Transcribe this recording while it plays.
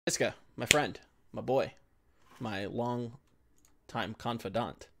Iska, my friend, my boy, my long time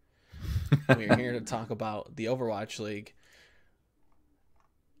confidant. We are here to talk about the Overwatch League.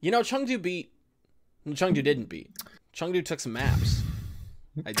 Chengdu didn't beat. Chengdu took some maps.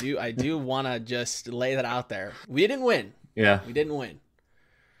 I do want to just lay that out there. We didn't win. Yeah, We didn't win.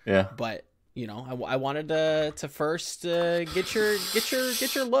 yeah. But I wanted to first get your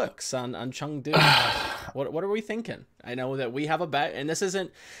looks on Chengdu. What are we thinking? I know that we have a bet, and this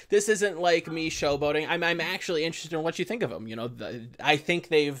isn't like me showboating. I'm actually interested in what you think of them. I think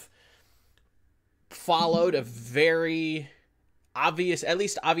they've followed a very obvious, at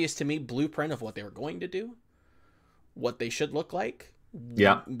least obvious to me, blueprint of what they were going to do, what they should look like.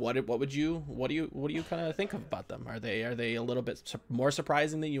 Yeah. What do you kind of think about them? Are they a little bit more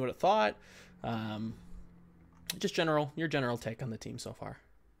surprising than you would have thought? Just your general take on the team so far.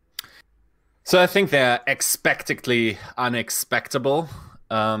 So I think they're expectedly unexpectable,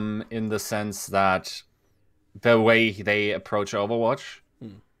 in the sense that the way they approach Overwatch.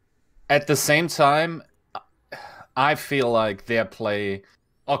 At the same time, I feel like their play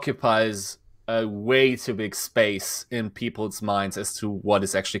occupies a way too big space in people's minds as to what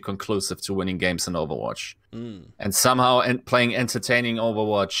is actually conclusive to winning games in Overwatch. And somehow playing entertaining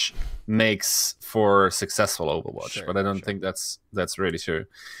Overwatch makes for successful Overwatch. Sure, but I don't think that's really true.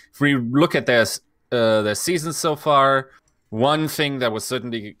 If we look at their season so far, one thing that was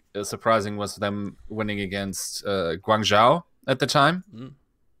certainly surprising was them winning against Guangzhou at the time.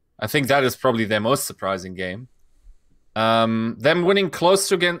 I think that is probably their most surprising game. Them winning close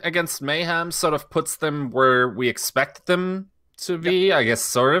to against Mayhem sort of puts them where we expect them to be, I guess,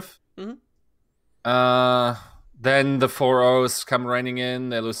 sort of. Then the 4-0s come raining in.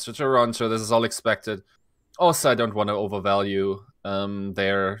 They lose to Toronto. This is all expected. Also, I don't want to overvalue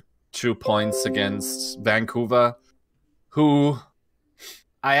their 2 points against Vancouver, who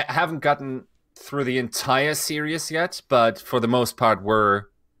I haven't gotten through the entire series yet, but for the most part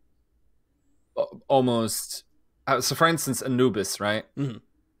were almost... So, for instance, Anubis, right?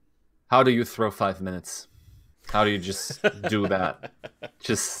 How do you throw 5 minutes? How do you just do that?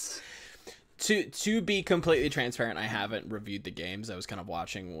 Just... To be completely transparent, I haven't reviewed the games. I was kind of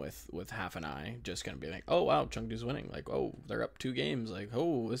watching with half an eye, just gonna be like, oh wow, Chengdu's winning. Like, oh, they're up 2 games. Like,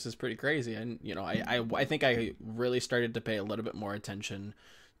 oh, this is pretty crazy. And I think I really started to pay a little bit more attention,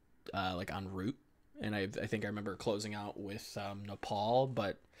 like on Root, and I think I remember closing out with Nepal.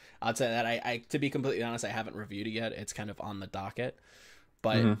 But I'd say that I to be completely honest, I haven't reviewed it yet. It's kind of on the docket,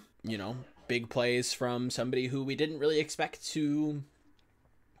 but big plays from somebody who we didn't really expect to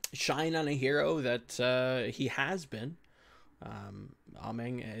shine on a hero that he has been.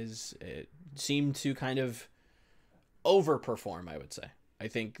 Ameng seemed to kind of overperform, I would say. I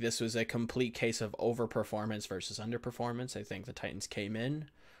think this was a complete case of overperformance versus underperformance. I think the Titans came in.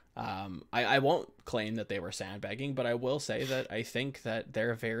 I won't claim that they were sandbagging, but I will say that I think that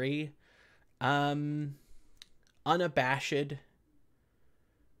they're very unabashed,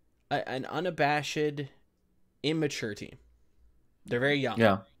 an unabashed, immature team. They're very young.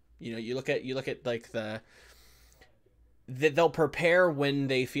 Yeah. You look at like they'll prepare when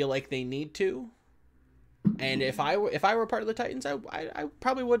they feel like they need to. And if I were part of the Titans, I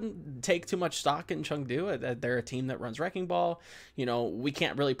probably wouldn't take too much stock in Chengdu. They're a team that runs Wrecking Ball. We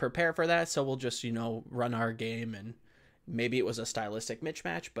can't really prepare for that, so we'll just run our game. And maybe it was a stylistic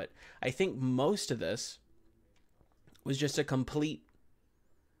mismatch, but I think most of this was just a complete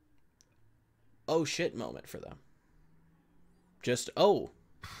oh shit moment for them. Just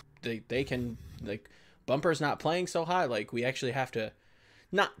they can, like, Bumper's not playing so hot, like we actually have to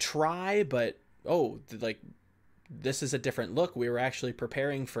not try, but like this is a different look. We were actually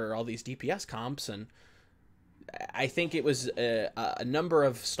preparing for all these DPS comps, and I think it was a number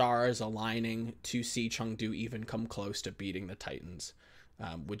of stars aligning to see Chengdu even come close to beating the Titans.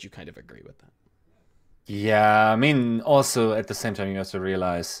 Would you kind of agree with that? Yeah, I mean, also at the same time, you have to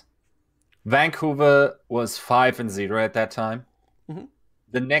realize Vancouver was 5-0 at that time.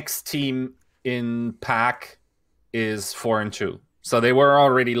 The next team in pack is 4-2. So they were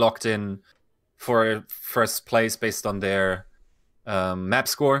already locked in for first place based on their map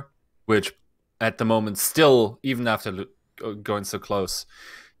score, which at the moment still, even after going so close,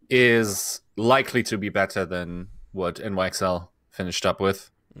 is likely to be better than what NYXL finished up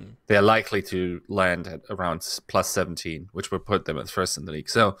with. They're likely to land at around plus 17, which would put them at first in the league.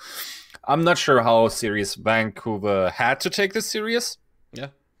 So I'm not sure how serious Vancouver had to take this serious.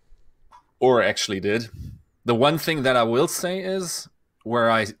 Yeah. Or actually did. The one thing that I will say is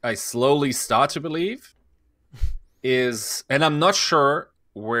where I slowly start to believe is, and I'm not sure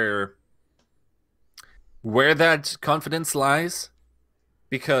where that confidence lies,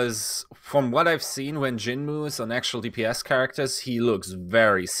 because from what I've seen when Jinmu is on actual DPS characters, he looks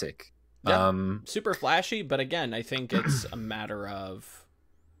very sick. Yeah, super flashy, but again, I think it's a matter of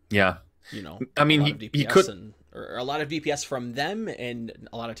I mean, a lot of DPS he could or a lot of DPS from them, and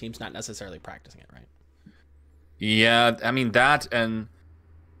a lot of teams not necessarily practicing it, right? Yeah, I mean that, and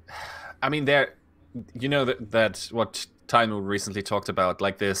I mean there, that what Tainu recently talked about,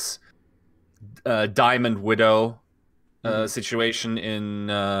 like this Diamond Widow situation in.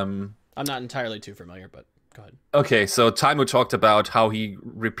 I'm not entirely too familiar, but go ahead. Okay, so Tainu talked about how he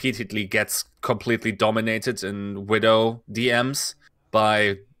repeatedly gets completely dominated in Widow DMs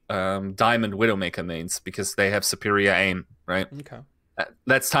by Diamond Widowmaker mains because they have superior aim, right? Okay.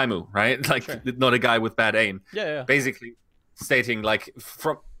 That's Taimu, right? Like, sure. Not a guy with bad aim. Yeah. Basically stating, like,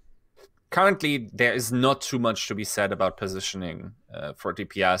 currently there is not too much to be said about positioning for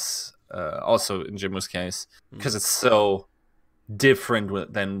DPS, also in Jinmu's case, because it's so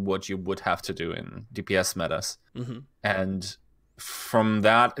different than what you would have to do in DPS metas. And from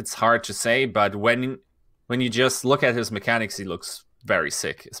that, it's hard to say, but when you just look at his mechanics, he looks very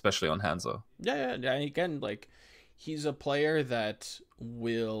sick, especially on Hanzo. Yeah. Again, like, he's a player that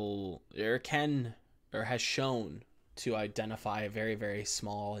will or can or has shown to identify very, very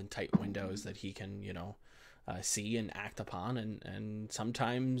small and tight windows that he can, see and act upon. And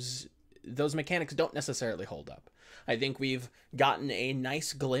sometimes those mechanics don't necessarily hold up. I think we've gotten a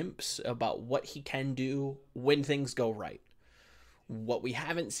nice glimpse about what he can do when things go right. What we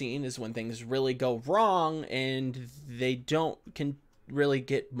haven't seen is when things really go wrong and they can really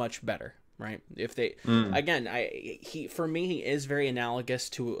get much better. Right. If they again, for me, he is very analogous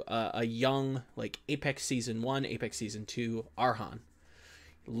to a young, like, Apex Season 1, Apex Season 2 Arhan.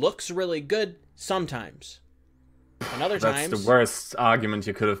 Looks really good sometimes. And other times, that's the worst argument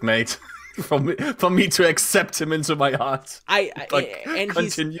you could have made for me to accept him into my heart.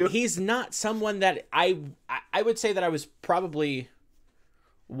 He's not someone that I would say that I was probably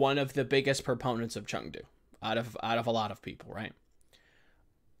one of the biggest proponents of Chengdu out of a lot of people, right?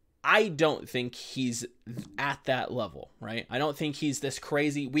 I don't think he's at that level, right? I don't think he's this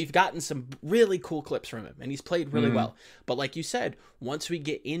crazy. We've gotten some really cool clips from him, and he's played really well. But like you said, once we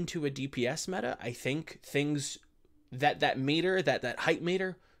get into a DPS meta, I think things that meter, that height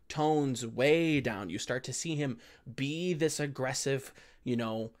meter, tones way down. You start to see him be this aggressive,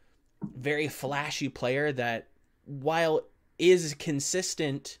 very flashy player that, while is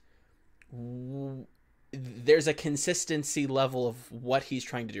consistent, there's a consistency level of what he's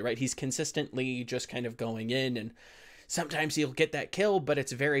trying to do, right? He's consistently just kind of going in, and sometimes he'll get that kill, but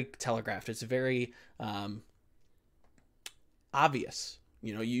it's very telegraphed. It's very obvious.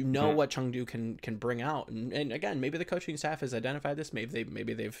 What Chengdu can bring out. And again, maybe the coaching staff has identified this. Maybe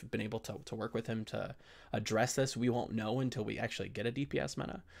they've been able to work with him to address this. We won't know until we actually get a DPS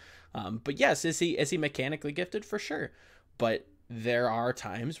meta. But yes, is he mechanically gifted? For sure. But there are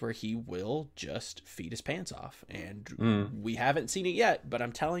times where he will just feed his pants off, and we haven't seen it yet, but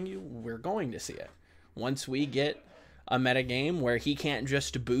I'm telling you, we're going to see it. Once we get a meta game where he can't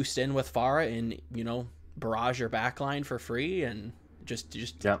just boost in with Pharah and, barrage your backline for free and just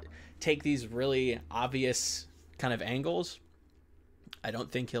take these really obvious kind of angles, I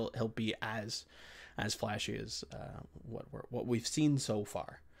don't think he'll be as flashy as what we've seen so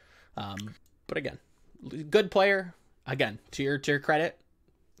far. But again, good player. Again, to your credit,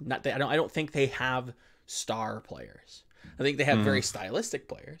 I don't think they have star players. I think they have very stylistic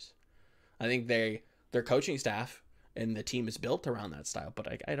players. I think their coaching staff and the team is built around that style, but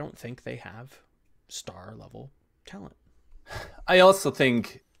I don't think they have star level talent. I also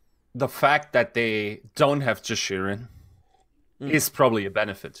think the fact that they don't have Jashirin is probably a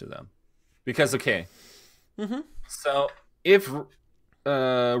benefit to them, because so if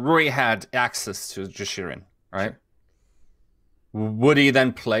Rui had access to Jashirin, right? Would he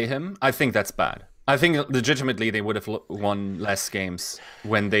then play him? I think that's bad. I think legitimately they would have won less games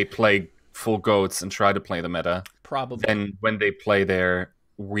when they play full goats and try to play the meta. Probably. Than when they play their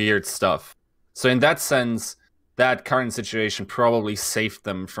weird stuff. So in that sense, that current situation probably saved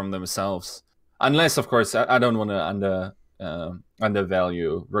them from themselves. Unless, of course, I don't want to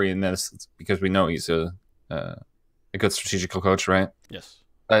undervalue Rui in this, because we know he's a good strategical coach, right? Yes.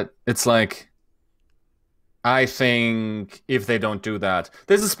 But it's like, I think if they don't do that,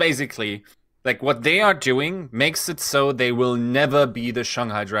 this is basically like what they are doing makes it so they will never be the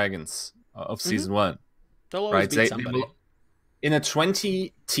Shanghai Dragons of season 1. They'll always beat somebody. In a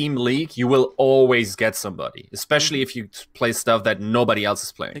 20-team league, you will always get somebody, especially if you play stuff that nobody else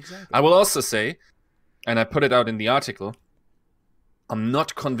is playing. Exactly. I will also say, and I put it out in the article, I'm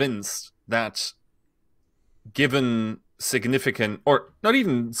not convinced that, given significant, or not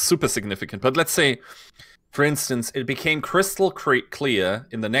even super significant, but let's say, for instance, it became crystal clear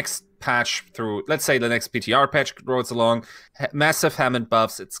in the next patch through, let's say the next PTR patch rolls along, massive Hammond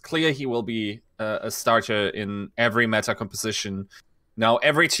buffs, it's clear he will be a starter in every meta composition. Now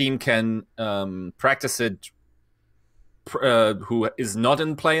every team can practice it who is not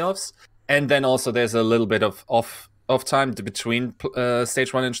in playoffs, and then also there's a little bit of off time between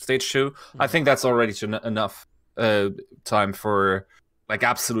stage 1 and stage 2. I think that's already enough time for like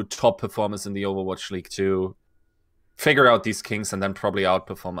absolute top performers in the Overwatch League to figure out these kinks and then probably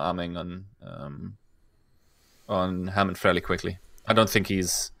outperform Arming on Hammond fairly quickly. I don't think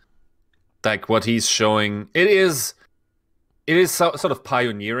he's like what he's showing. It is sort of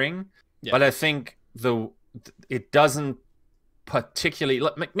pioneering, but I think it doesn't particularly,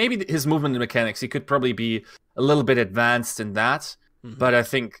 maybe his movement and mechanics, he could probably be a little bit advanced in that. But I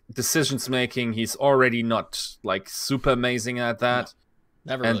think decisions making, he's already not like super amazing at that.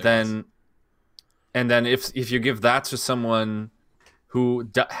 No, never really and then if you give that to someone who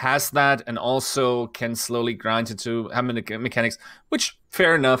has that and also can slowly grind into Hammond mechanics, which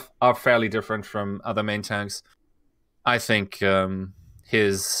fair enough are fairly different from other main tanks, I think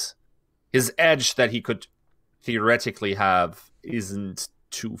his edge that he could theoretically have isn't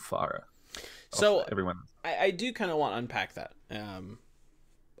too far. So everyone, I do kind of want to unpack that.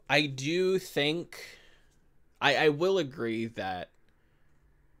 I do think I will agree that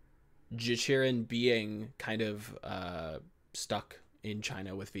Jachirin being kind of stuck in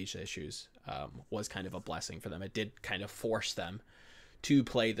China with visa issues was kind of a blessing for them. It did kind of force them to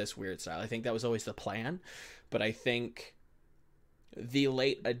play this weird style. I think that was always the plan, but I think the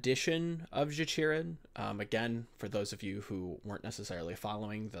late addition of Jachirin, again, for those of you who weren't necessarily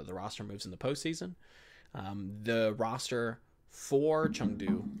following the roster moves in the postseason, the roster for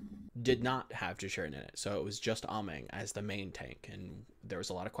Chengdu did not have Jachirin in it, so it was just Ameng as the main tank, and there was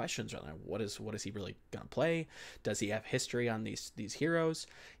a lot of questions around what is he really gonna play? Does he have history on these heroes?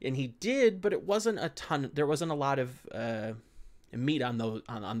 And he did, but it wasn't a ton. There wasn't a lot of meat on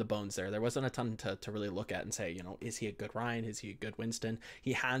the bones there. There wasn't a ton to really look at and say, you know, is he a good Ryan? Is he a good Winston?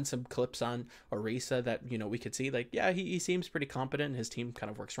 He had some clips on Orisa that, you know, we could see like, yeah, he seems pretty competent. His team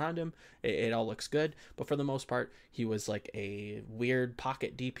kind of works around him. It all looks good. But for the most part, he was like a weird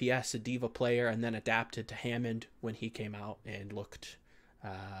pocket DPS, a diva player, and then adapted to Hammond when he came out and looked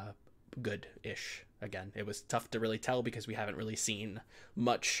good-ish. Again, it was tough to really tell because we haven't really seen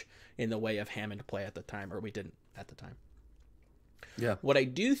much in the way of Hammond play at the time, or we didn't at the time. Yeah. What I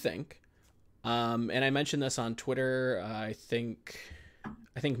do think, and I mentioned this on Twitter, I think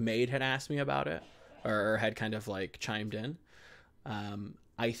Made had asked me about it, or had kind of like chimed in.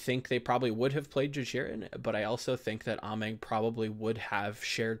 I think they probably would have played Jachirin, but I also think that Ameng probably would have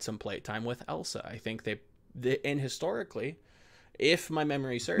shared some playtime with Elsa. I think and historically, if my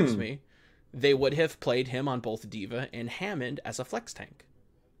memory serves me, they would have played him on both Diva and Hammond as a flex tank.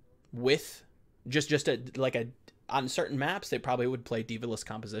 With just on certain maps, they probably would play Diva-less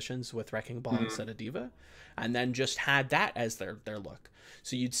compositions with Wrecking Ball instead of Diva, and then just had that as their look.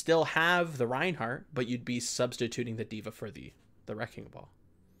 So you'd still have the Reinhardt, but you'd be substituting the Diva for the Wrecking Ball.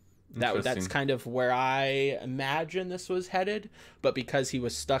 That's kind of where I imagine this was headed, but because he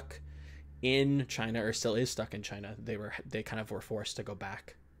was stuck in China, or still is stuck in China, they kind of were forced to go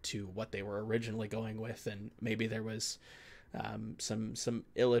back to what they were originally going with, and maybe there was some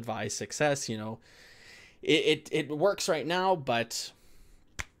ill-advised success, you know. It works right now, but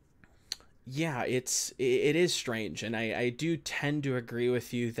yeah, it is strange, and I do tend to agree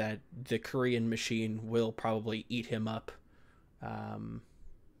with you that the Korean machine will probably eat him up,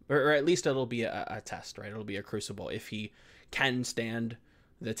 or at least it'll be a test, right? It'll be a crucible if he can stand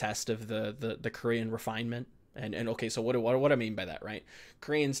the test of the Korean refinement. And okay, so what I mean by that, right?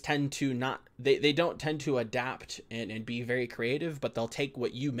 Koreans tend to not, they don't tend to adapt and be very creative, but they'll take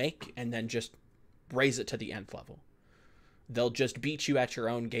what you make and then just raise it to the nth level. They'll just beat you at your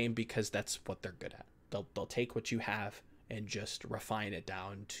own game because that's what they're good at. They'll take what you have and just refine it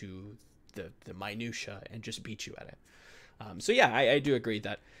down to the minutia and just beat you at it. So yeah, I do agree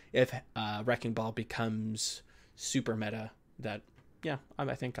that if Wrecking Ball becomes super meta, that yeah,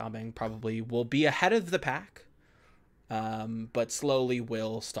 I think Ameng probably will be ahead of the pack, but slowly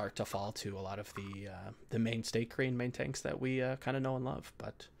will start to fall to a lot of the mainstay Korean main tanks that we kind of know and love.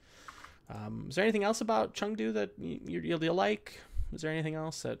 But is there anything else about Chengdu that you like? Is there anything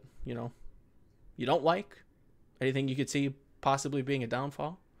else that you don't like? Anything you could see possibly being a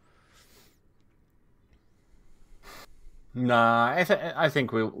downfall? Nah, I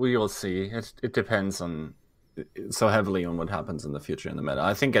think we will see. It depends on so heavily on what happens in the future in the meta.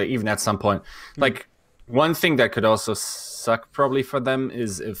 I think even at some point, like One thing that could also suck probably for them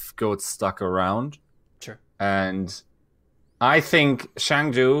is if Goat stuck around. Sure. And I think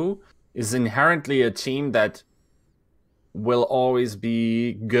Chengdu is inherently a team that will always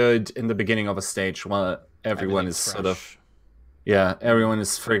be good in the beginning of a stage while everyone is fresh. Sort of everyone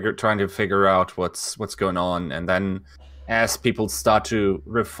is trying to figure out what's going on, and then as people start to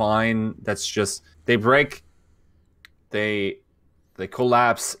refine, that's just they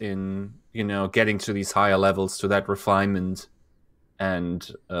collapse in getting to these higher levels, to that refinement,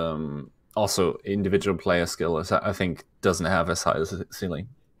 and also individual player skill, I think, doesn't have as high as a ceiling.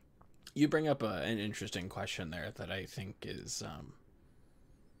 You bring up an interesting question there that I think is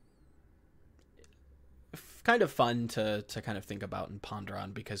kind of fun to kind of think about and ponder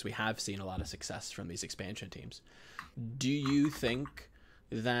on, because we have seen a lot of success from these expansion teams. Do you think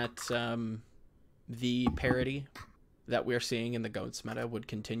that the parity that we're seeing in the GOATS meta would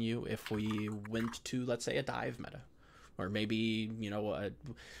continue if we went to, let's say, a dive meta? Or maybe,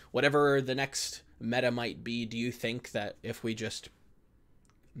 whatever the next meta might be, do you think that if we just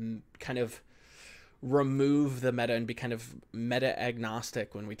kind of remove the meta and be kind of meta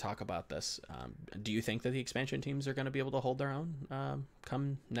agnostic when we talk about this, do you think that the expansion teams are going to be able to hold their own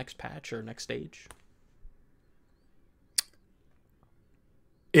come next patch or next stage?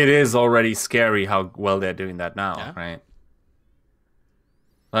 It is already scary how well they're doing that now, right?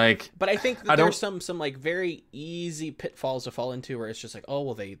 Like, but I think that there's some like very easy pitfalls to fall into, where it's just like, oh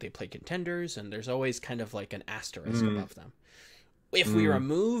well, they play contenders, and there's always kind of like an asterisk above them. If we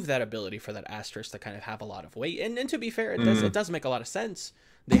remove that ability for that asterisk to kind of have a lot of weight, and to be fair, it does make a lot do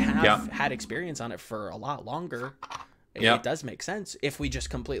they have had experience on it for a lot longer. It does make sense. If we just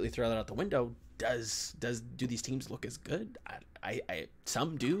completely throw that out the window, do these teams look as good? I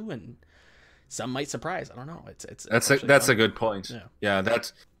some do, and some might surprise. I don't know. That's a good point. Yeah,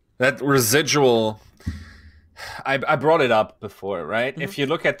 that residual. I brought it up before, right? Mm-hmm. If you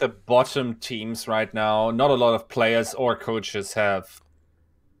look at the bottom teams right now, not a lot of players or coaches have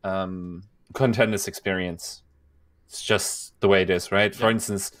contenders experience. It's just the way it is, right? For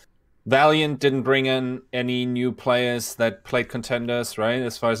instance, Valiant didn't bring in any new players that played contenders, right?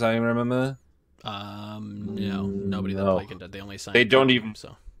 As far as I remember. No, nobody that played contenders. They only signed. They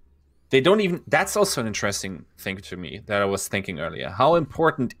don't even. That's also an interesting thing to me that I was thinking earlier. How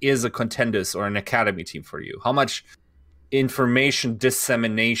important is a contenders or an academy team for you? How much information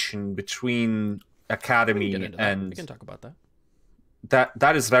dissemination between academy and we can talk about that.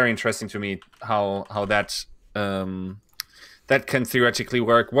 That is very interesting to me. How that that can theoretically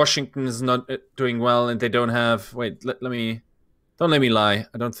work. Washington is not doing well, and they don't have. Wait, don't let me lie.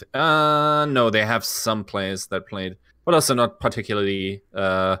 I don't. No, they have some players that played, but also not particularly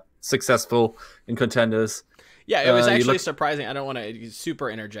successful in contenders. Yeah, it was actually surprising. I don't want to super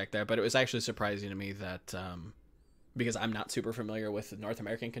interject there, but it was actually surprising to me that because I'm not super familiar with North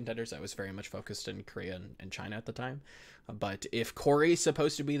American contenders, I was very much focused in Korea and China at the time. But if Corey's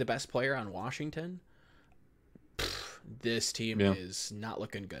supposed to be the best player on Washington, this team is not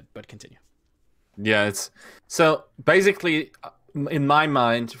looking good. But continue. Yeah, it's so basically, in my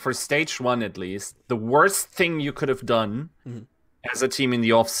mind, for stage 1 at least, the worst thing you could have done as a team in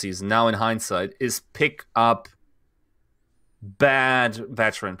the offseason, now in hindsight, is pick up bad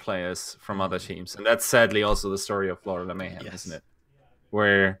veteran players from other teams. And that's sadly also the story of Florida Mayhem, isn't it?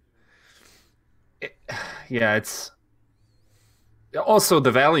 Where, it's also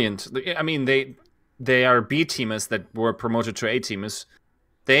the Valiant. I mean, they are B teamers that were promoted to A teamers.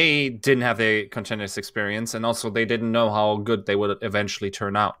 They didn't have the contenders experience, and also they didn't know how good they would eventually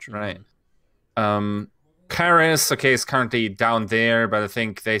turn out, right? Paris, is currently down there, but I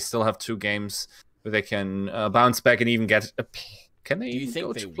think they still have 2 games where they can bounce back and even get a... Can they? Do you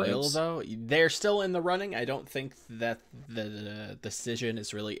think they will, though? They're still in the running. I don't think that the decision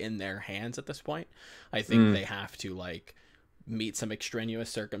is really in their hands at this point. I think they have to, like, meet some extraneous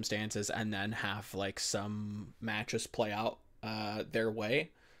circumstances and then have, like, some matches play out their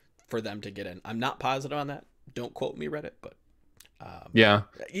way for them to get in. I'm not positive on that. Don't quote me, Reddit, but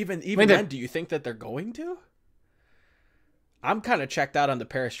even then, do you think that they're going to? I'm kind of checked out on the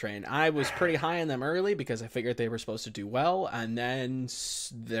Paris train. I was pretty high on them early because I figured they were supposed to do well, and then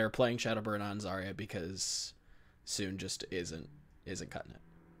they're playing Shadowburn on Zarya because Soon just isn't cutting it,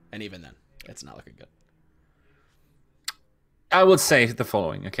 and even then, it's not looking good. I would say the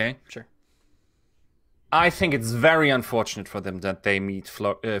following, okay? Sure. I think it's very unfortunate for them that they meet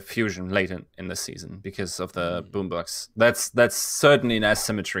Fusion late in the season because of the Boombox. That's certainly an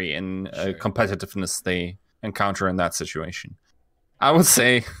asymmetry in competitiveness they encounter in that situation. I would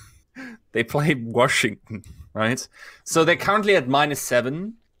say they play Washington, right? So they're currently at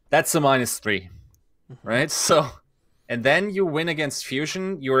 -7. That's a -3. right? So, and then you win against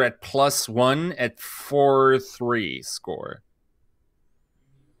Fusion, you're at +1 at 4-3 score.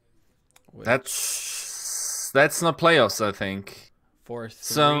 Which, that's not playoffs, I think. 4-3.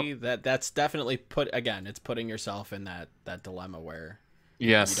 So, that's definitely it's putting yourself in that dilemma where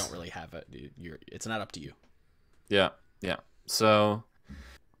yes, you don't really have it. It's not up to you. Yeah. So,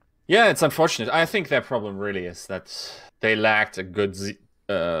 yeah, it's unfortunate. I think their problem really is that they lacked a good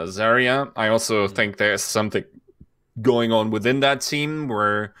Zarya. I also think there's something going on within that team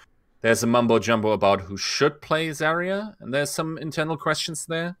where there's a mumbo jumbo about who should play Zarya, and there's some internal questions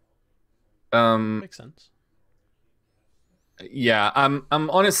there. Makes sense. Yeah, I'm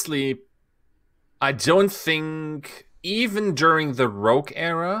honestly, I don't think even during the Rogue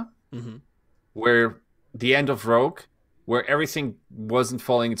era, where the end of Rogue, where everything wasn't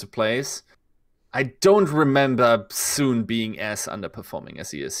falling into place, I don't remember Soon being as underperforming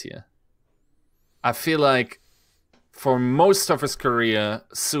as he is here. I feel like for most of his career,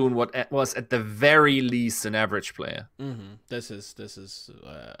 Soon was at the very least an average player. This is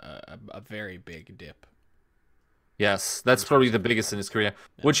a very big dip. Yes, that's probably the biggest in his career,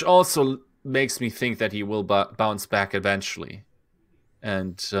 which also makes me think that he will bounce back eventually.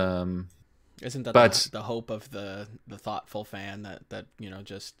 And isn't that the hope of the thoughtful fan that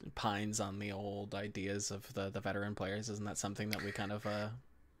just pines on the old ideas of the veteran players? Isn't that something that we kind of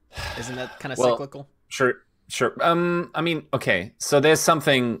isn't that kind of cyclical? Sure. I mean, okay, so there's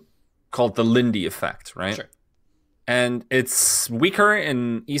something called the Lindy effect, right? Sure. And it's weaker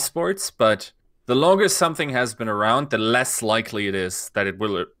in esports, but the longer something has been around, the less likely it is that it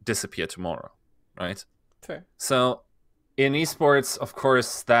will disappear tomorrow, right? Fair. So in esports, of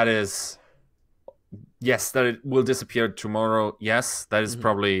course, that is, yes, that it will disappear tomorrow. Yes, that is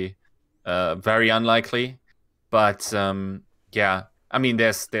probably very unlikely. But yeah, I mean,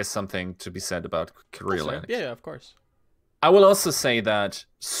 there's something to be said about career landing. Yeah, of course. I will also say that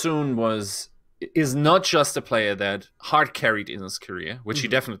Soon is not just a player that hard carried in his career, which he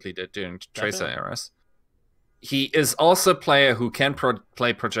definitely did during Tracer eras. He is also a player who can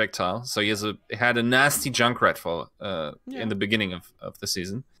play projectile. So he had a nasty Junkrat fall in the beginning of the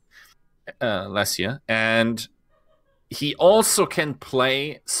season last year, and he also can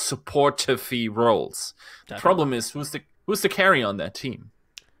play supportive roles. The problem is who's the carry on that team?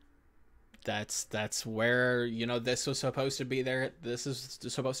 That's where this was supposed to be their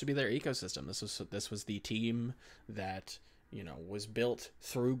ecosystem. This was the team that was built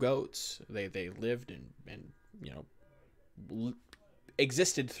through goats. They lived and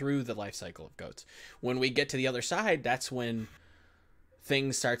existed through the life cycle of goats. When we get to the other side, that's when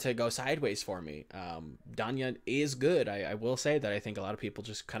things start to go sideways for me. Danya is good. I will say that I think a lot of people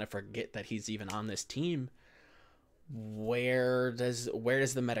just kind of forget that he's even on this team. Where does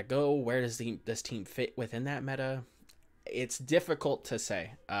the meta go? Where does this team fit within that meta? It's difficult to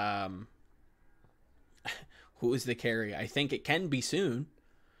say. Who is the carry? I think it can be Soon.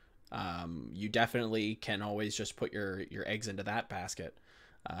 You definitely can always just put your eggs into that basket.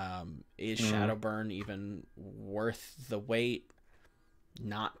 Is Shadowburn even worth the wait?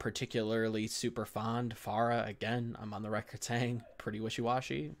 Not particularly super fond. Pharah, again, I'm on the record saying pretty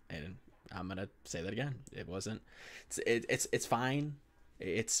wishy-washy, and I'm gonna say that again. It wasn't. It's fine.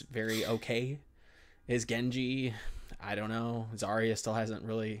 It's very okay. His Genji, I don't know. Zarya still hasn't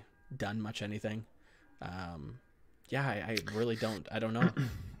really done much anything. Yeah, I really don't. I don't know.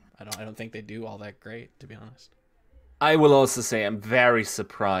 I don't think they do all that great, to be honest. I will also say I'm very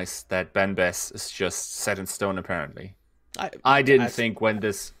surprised that Ben Best is just set in stone. Apparently, I didn't think when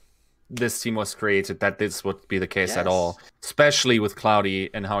this team was created that this would be the case at all, especially with Cloudy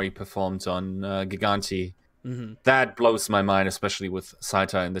and how he performed on Giganti. That blows my mind, especially with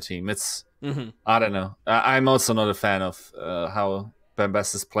Saita in the team. It's I don't know. I'm also not a fan of how Ben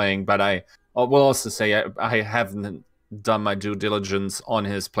Best is playing, but I will also say I haven't done my due diligence on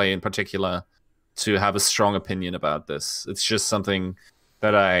his play in particular to have a strong opinion about this. It's just something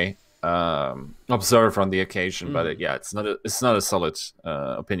that I observe on the occasion, but it's not a solid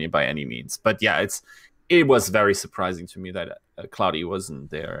opinion by any means. But yeah, it was very surprising to me that Cloudy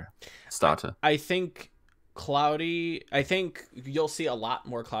wasn't their starter. I think Cloudy. I think you'll see a lot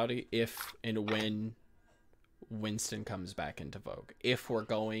more Cloudy if and when Winston comes back into vogue. If we're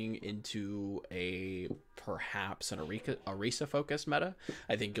going into perhaps an Orisa focused meta,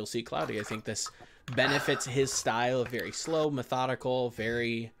 I think you'll see Cloudy. I think this benefits his style of very slow, methodical,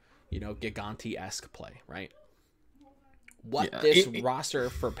 very Giganti-esque play, right? This roster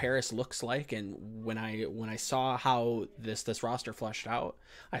for Paris looks like, and when I saw how this roster fleshed out,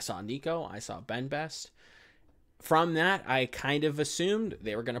 I saw Nico, I saw Ben Best. from that, I kind of assumed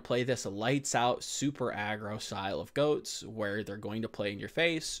they were going to play this lights out, super aggro style of GOATS, where they're going to play in your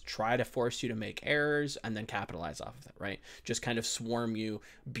face, try to force you to make errors, and then capitalize off of it, right? Just kind of swarm you,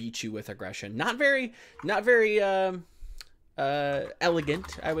 beat you with aggression. Not very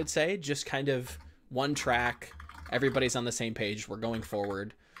elegant, I would say. Just kind of one track. Everybody's on the same page. We're going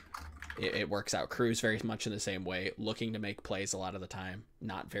forward. It works out. Crew's very much in the same way, looking to make plays a lot of the time.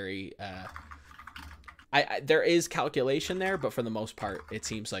 Not very... there is calculation there, but for the most part, it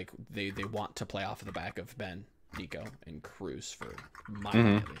seems like they want to play off of the back of Ben, Nico, and Cruz for my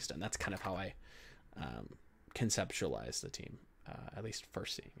at least, and that's kind of how I conceptualize the team, at least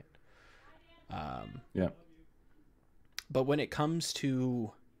first seeing it. Yeah. But when it comes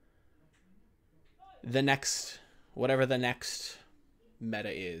to the next, whatever the next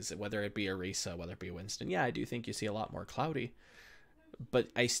meta is, whether it be Orisa, whether it be Winston, yeah, I do think you see a lot more Cloudy. But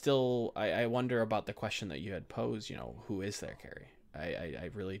I wonder about the question that you had posed, who is their carry? I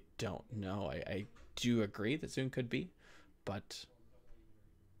really don't know. I do agree that Zune could be, but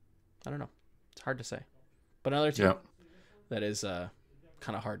I don't know. It's hard to say. But another team that is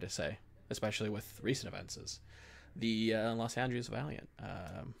kind of hard to say, especially with recent events, is the Los Angeles Valiant.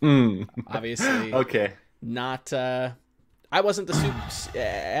 Obviously, okay. Not... I wasn't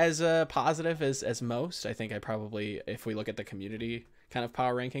as positive as most. I think I probably, if we look at the community kind of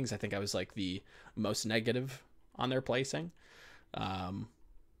power rankings, I think I was like the most negative on their placing.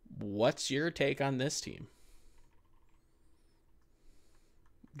 What's your take on this team?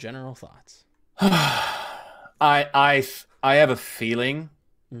 General thoughts. I have a feeling,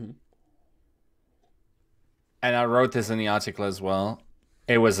 and I wrote this in the article as well.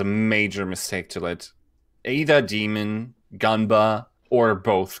 It was a major mistake to let either Demon, Gunba, or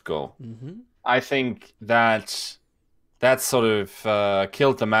both go. I think that sort of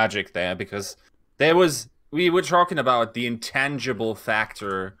killed the magic there, because we were talking about the intangible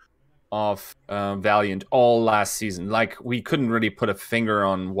factor of Valiant all last season. Like, we couldn't really put a finger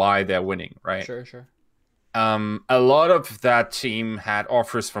on why they're winning, right? Sure. A lot of that team had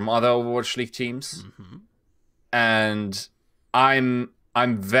offers from other Overwatch League teams, and I'm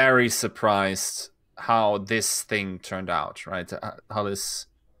very surprised how this thing turned out, right? How this,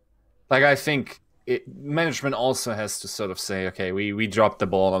 like, I think management also has to sort of say, okay, we dropped the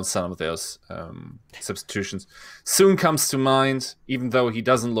ball on some of those substitutions. Soon comes to mind, even though he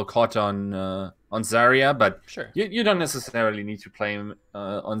doesn't look hot on Zarya, but sure, you don't necessarily need to play him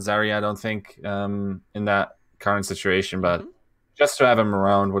on Zarya, I don't think, in that current situation, but just to have him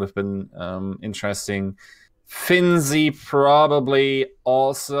around would have been interesting. Finzi probably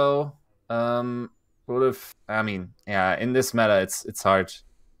also would have. I mean, yeah, in this meta, it's hard.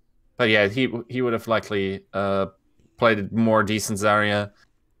 But yeah, he would have likely played a more decent Zarya.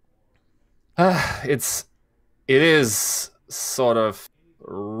 It is sort of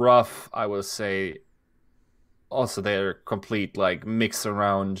rough, I would say. Also, their complete like mix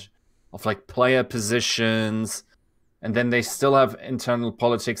around of like player positions, and then they still have internal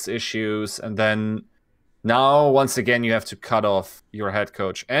politics issues, and then now once again you have to cut off your head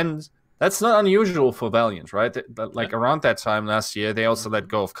coach, and that's not unusual for Valiant, right? Like around that time last year, they also let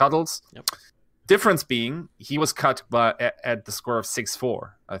go of Cuddles. Yep. Difference being, he was cut at the score of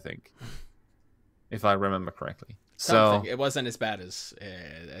 6-4, I think, if I remember correctly. So it wasn't as bad as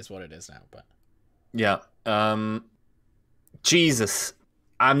what it is now, but yeah. Jesus,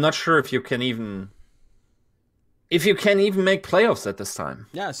 I'm not sure if you can even make playoffs at this time.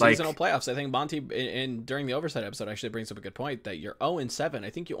 Yeah, seasonal playoffs. I think Monty during the Oversight episode actually brings up a good point that you're 0-7. I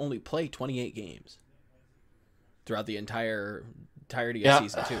think you only play 28 games throughout the entirety of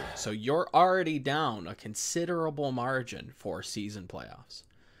season 2. So you're already down a considerable margin for season playoffs.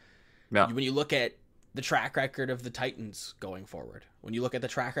 Yeah. When you look at the track record of the Titans going forward, when you look at the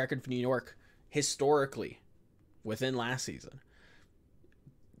track record for New York historically within last season,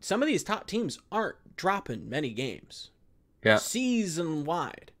 some of these top teams aren't dropping many games season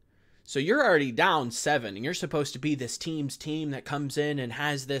wide. So you're already down 7, and you're supposed to be this team that comes in and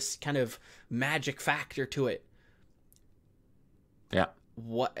has this kind of magic factor to it. Yeah.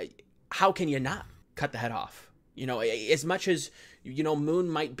 How can you not cut the head off? As much as Moon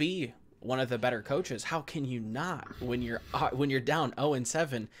might be one of the better coaches, how can you not when you're down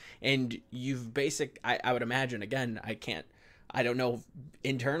 0-7 and you've I would imagine, again, I don't know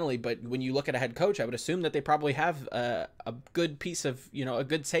internally, but when you look at a head coach, I would assume that they probably have a good piece of, a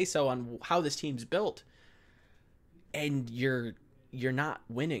good say-so on how this team's built. And you're not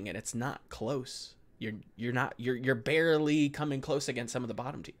winning, and it's not close. You're barely coming close against some of the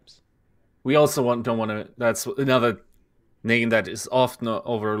bottom teams. We also don't want to. That's another name that is often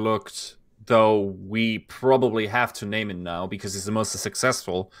overlooked. though we probably have to name him now because he's the most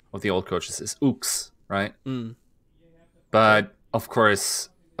successful of the old coaches, is Ooks, right? But of course,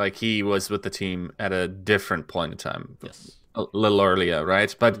 like, he was with the team at a different point in time, a little earlier,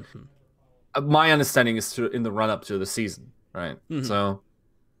 right? But my understanding is in the run-up to the season, right? So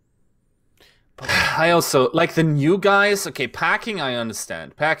I also like the new guys. Okay, Packing, I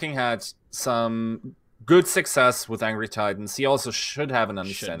understand. Packing had some good success with Angry Titans. He also should have an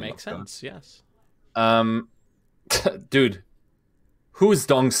understanding. Should make sense, yes. Dude, who's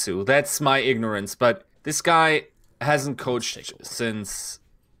Dongsu? That's my ignorance, but this guy hasn't coached since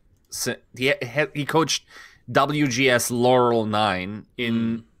he coached WGS Laurel 9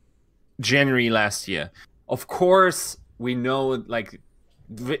 in January last year. Of course, we know, like,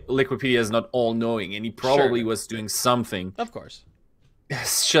 Liquipedia is not all-knowing, and he probably was doing something. Of course.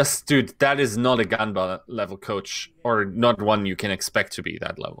 It's just, dude, that is not a Ganba level coach, or not one you can expect to be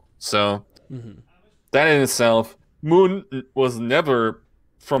that level. So, that in itself, Moon was never,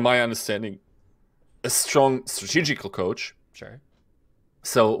 from my understanding, a strong strategical coach. Sure.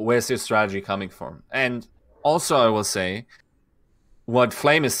 So, where's your strategy coming from? And also, I will say, what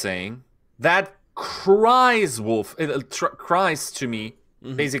Flame is saying, that cries wolf. It cries to me,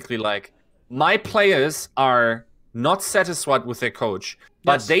 basically, like, my players are not satisfied with their coach,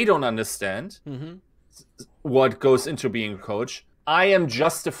 but they don't understand what goes into being a coach. I am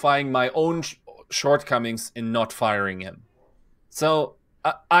justifying my own shortcomings in not firing him. So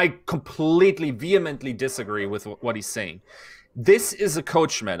I completely, vehemently disagree with what he's saying. This is a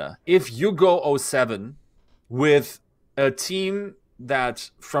coach matter. If you go 0-7 with a team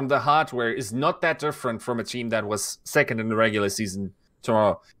that, from the hardware, is not that different from a team that was second in the regular season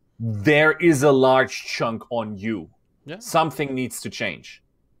tomorrow, there is a large chunk on you. Yeah. Something needs to change.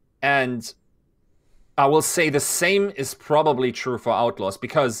 And I will say the same is probably true for Outlaws,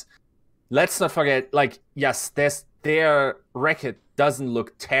 because let's not forget, like, yes, their record doesn't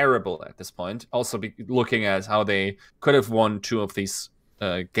look terrible at this point. Also, looking at how they could have won 2 of these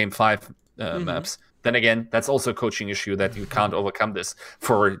Game 5 maps. Then again, that's also a coaching issue that you can't overcome this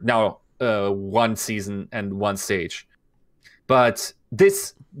for now 1 season and 1 stage. But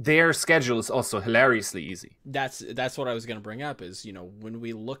their schedule is also hilariously easy. That's what I was going to bring up is, you know, when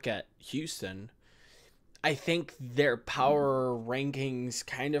we look at Houston, I think their power rankings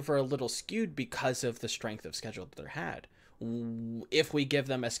kind of are a little skewed because of the strength of schedule that they had. If we give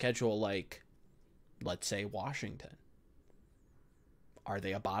them a schedule like, let's say, Washington, are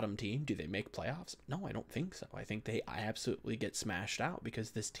they a bottom team? Do they make playoffs? No, I don't think so. I think they absolutely get smashed out because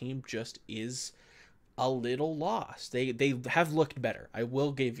this team just is a little lost. They have looked better. I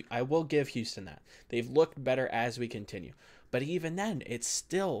will give Houston that. They've looked better as we continue. But even then, it's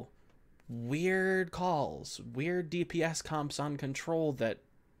still weird calls, weird DPS comps on control that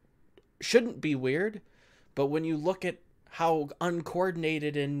shouldn't be weird. But when you look at how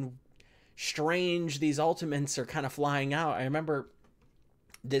uncoordinated and strange these ultimates are kind of flying out, I remember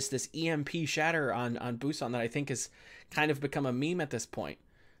this EMP shatter on Busan that I think has kind of become a meme at this point.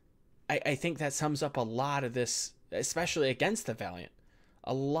 I think that sums up a lot of this, especially against the Valiant.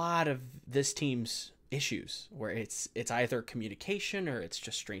 A lot of this team's issues, where it's either communication or it's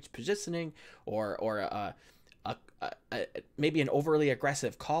just strange positioning, or maybe an overly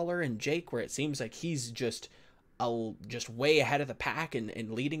aggressive caller in Jake, where it seems like he's just way ahead of the pack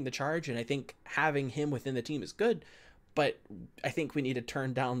and leading the charge. And I think having him within the team is good, but I think we need to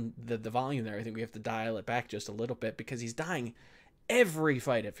turn down the volume there. I think we have to dial it back just a little bit, because he's dying. Every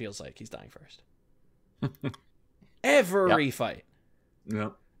fight, it feels like he's dying first. Every fight. Yeah.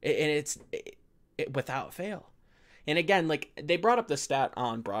 And it's without fail. And again, like, they brought up the stat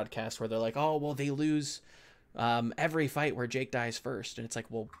on broadcast where they're like, oh, well, they lose every fight where Jake dies first. And it's like,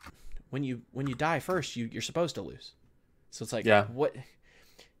 well, when you die first, you're supposed to lose. So it's like, what?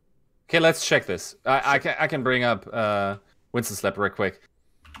 Okay, let's check this. I can bring up Winston Slap real quick.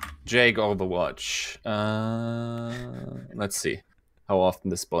 Jake Overwatch. Let's see how often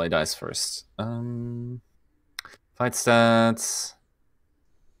this boy dies first. Fight stats.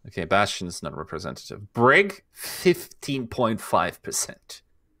 Okay, Bastion is not representative. Brig, 15.5%.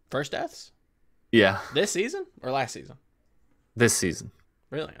 First deaths? Yeah. This season or last season? This season.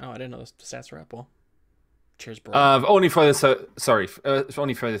 Really? Oh, I didn't know the stats were up. Well, cheers, bro. Only for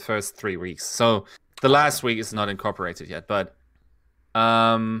the first 3 weeks. So the last week is not incorporated yet, but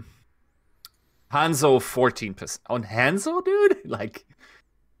Hanzo 14%. On Hanzo, dude? Like,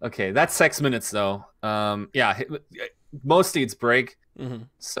 okay, that's 6 minutes though. Yeah, mostly it's Brig.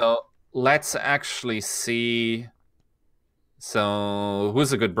 So let's actually see. So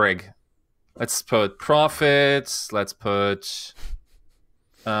who's a good Brig? Let's put Profits. Let's put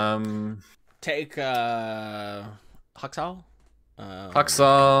Take Huxall.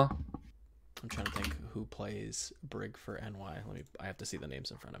 Huxall. I'm trying to think who plays Brig for NY. I have to see the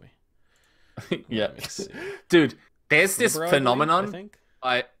names in front of me. Yeah, dude. There's this Libero, phenomenon.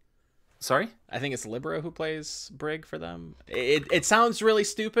 Sorry? I think it's Libero who plays Brig for them. It sounds really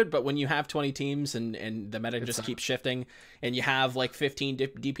stupid, but when you have 20 teams and the meta just keeps shifting and you have like 15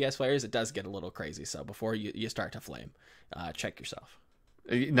 DPS players, it does get a little crazy. So before you start to flame, check yourself.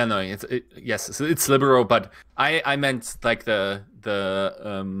 No, yes, it's Libero, but I meant like the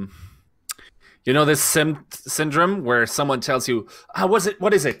you know, this syndrome where someone tells you,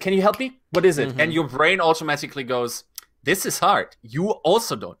 what is it? Can you help me? What is it? Mm-hmm. And your brain automatically goes, this is hard. You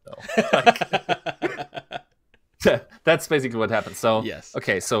also don't know. Like, that's basically what happens. So, yes.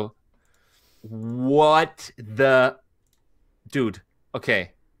 Okay, so what the... Dude,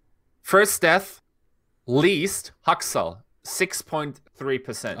 okay. First death, least, Huxall,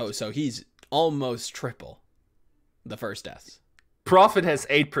 6.3%. Oh, so he's almost triple the first deaths. Prophet has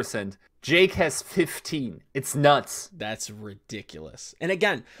 8%. Jake has 15. It's nuts. That's ridiculous. And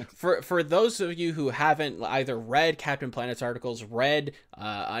again, for those of you who haven't either read Captain Planet's articles, read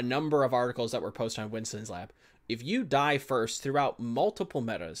a number of articles that were posted on Winston's Lab, if you die first throughout multiple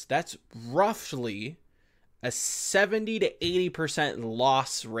metas, that's roughly a 70 to 80%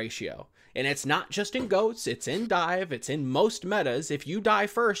 loss ratio. And it's not just in GOATs, it's in Dive, it's in most metas. If you die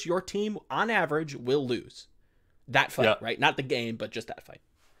first, your team, on average, will lose. That fight, right? Not the game, but just that fight.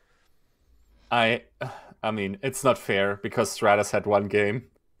 I mean, it's not fair because Stratus had one game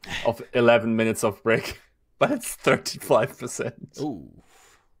of 11 minutes of break, but it's 35%. Ooh,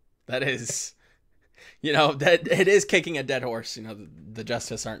 that is, that it is kicking a dead horse. The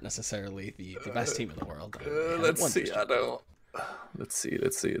Justice aren't necessarily the best team in the world. Let's see. I don't. Let's see.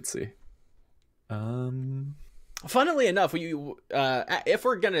 Funnily enough, if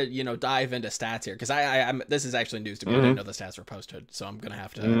we're gonna dive into stats here, because I'm this is actually news to me. I didn't know the stats were posted, so I'm gonna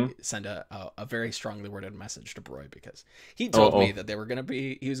have to send a very strongly worded message to Broy because he told me that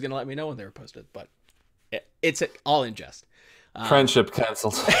he was gonna let me know when they were posted, but it's all in jest. Friendship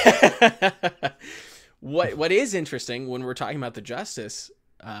canceled. What is interesting when we're talking about the Justice,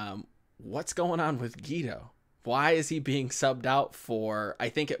 what's going on with Guido? Why is he being subbed out for? I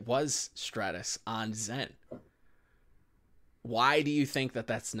think it was Stratus on Zen. Why do you think that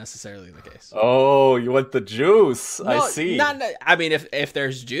that's necessarily the case? Oh, you want the juice? No, I see. I mean, if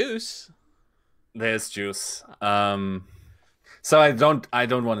there's juice, there's juice. So I don't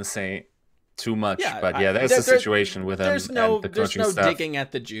want to say too much, but there's a situation with him. There's no digging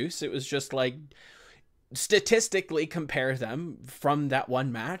at the juice. It was just like statistically compare them from that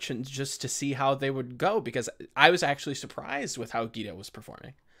one match and just to see how they would go, because I was actually surprised with how Guido was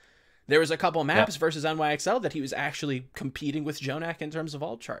performing. There was a couple maps versus NYXL that he was actually competing with Jonak in terms of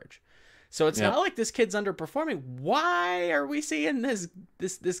ult charge. So it's not like this kid's underperforming. Why are we seeing this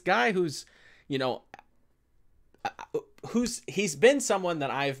guy who's he's been someone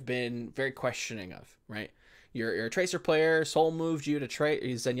that I've been very questioning of, right? You're a Tracer player, Soul moved you to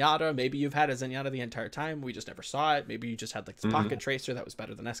Zenyatta. Maybe you've had a Zenyatta the entire time. We just never saw it. Maybe you just had like this pocket Tracer that was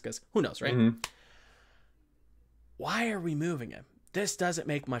better than Eska's. Who knows, right? Why are we moving him? This doesn't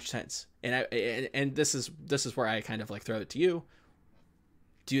make much sense. And this is where I kind of like throw it to you.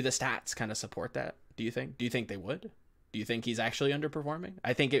 Do the stats kind of support that? Do you think they would? Do you think he's actually underperforming?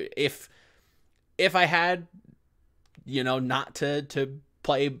 I think if I had, not to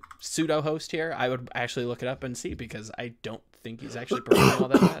play pseudo host here, I would actually look it up and see, because I don't think he's actually performing all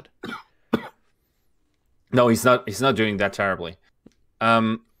that bad. No, he's not doing that terribly.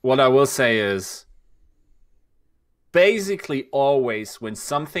 What I will say is, basically always when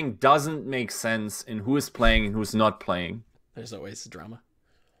something doesn't make sense in who is playing and who's not playing, there's always drama.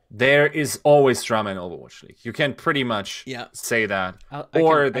 There is always drama in Overwatch League. You can pretty much say that. I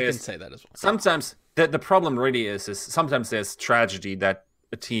can say that as well. Sometimes the problem really is sometimes there's tragedy that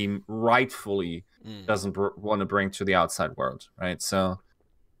a team rightfully doesn't want to bring to the outside world, right? So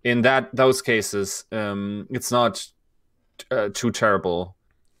in those cases, it's not too terrible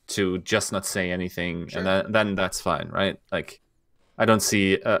to just not say anything, sure. And then that's fine, right? Like, I don't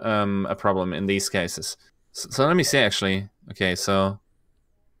see a problem in these cases. So let me see, actually. Okay, so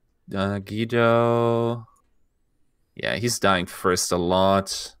Guido, he's dying first a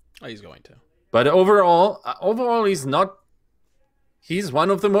lot. Oh, he's going to. But overall, he's not. He's one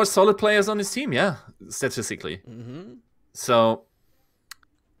of the more solid players on his team, statistically. So.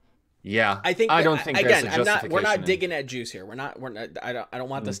 Yeah, I don't think again, there's a justification. we're not digging at juice here. We're not. I don't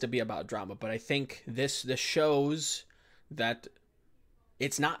want this to be about drama, but I think this shows that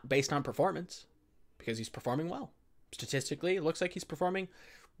it's not based on performance, because he's performing well. statistically, it looks like he's performing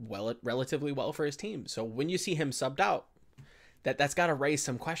relatively well for his team. So when you see him subbed out, that's got to raise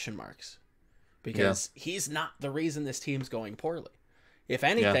some question marks, because he's not the reason this team's going poorly. If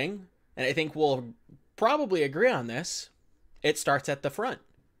anything, and I think we'll probably agree on this, it starts at the front.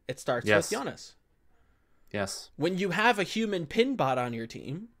 It starts with Giannis. Yes. When you have a human pin bot on your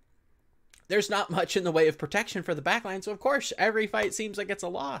team, there's not much in the way of protection for the backline. So, of course, every fight seems like it's a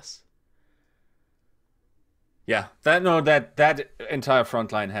loss. Yeah, that entire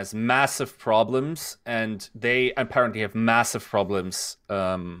front line has massive problems, and they apparently have massive problems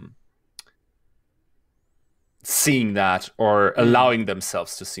seeing that or allowing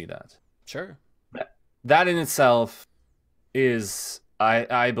themselves to see that. Sure. That in itself is,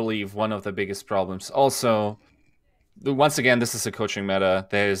 I believe, one of the biggest problems. Also, once again, this is a coaching meta.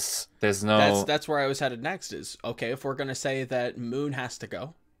 There's no... That's where I was headed next is, okay, if we're going to say that Moon has to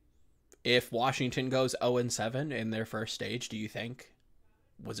go, if Washington goes 0-7 in their first stage, do you think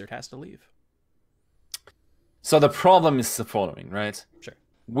Wizard has to leave? So the problem is the following, right? Sure.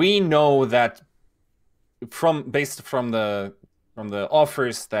 We know that based from the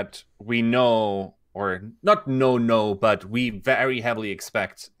offers that we know, or not know, but we very heavily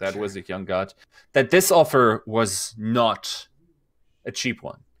expect that Wizard Young got, that this offer was not a cheap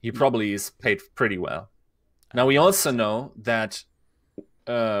one. He probably is paid pretty well. Now we also know that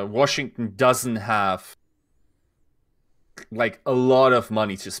Washington doesn't have like a lot of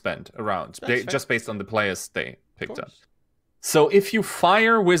money to spend around, just based on the players they picked up. So if you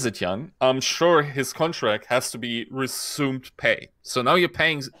fire Wizard Young, I'm sure his contract has to be resumed pay. So now you're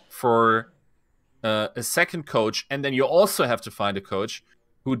paying for a second coach, and then you also have to find a coach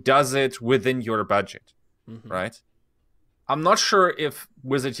who does it within your budget, right? I'm not sure if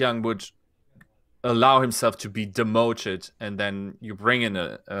Wizard Young would allow himself to be demoted and then you bring in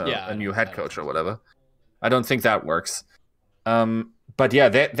a new head coach or whatever. I don't think that works. But yeah,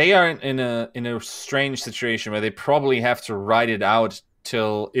 they are in a strange situation where they probably have to ride it out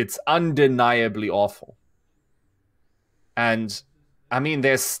till it's undeniably awful. And I mean,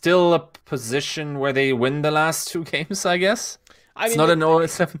 there's still a position where they win the last 2 games, I guess. It's not a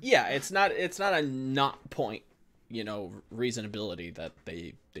 0-7. Yeah, it's not a not point, reasonability that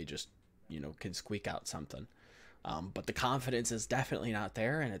they just, can squeak out something. But the confidence is definitely not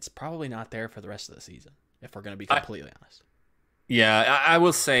there, and it's probably not there for the rest of the season, if we're going to be completely honest. Yeah, I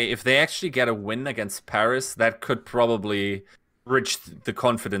will say, if they actually get a win against Paris, that could probably bridge the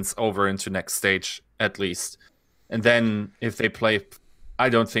confidence over into next stage, at least. And then if they play, I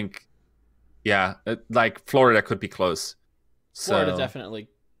don't think, like Florida could be close. Florida definitely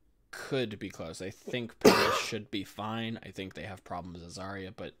could be close. I think Paris should be fine. I think they have problems with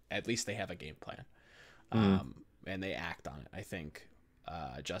Azaria, but at least they have a game plan. And they act on it. I think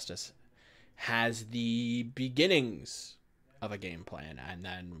Justice has the beginnings of a game plan, and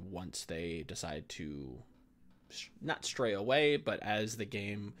then once they decide to not stray away, but as the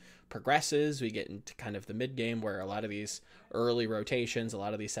game progresses, we get into kind of the mid game where a lot of these early rotations, a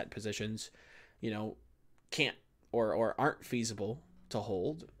lot of these set positions, can't or aren't feasible to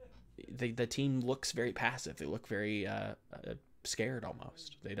hold. The team looks very passive. They look very scared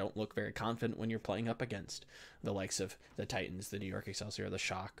almost. They don't look very confident when you're playing up against the likes of the Titans, the New York Excelsior, the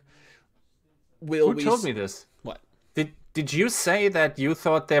Shock. Who told me this? What? Did you say that you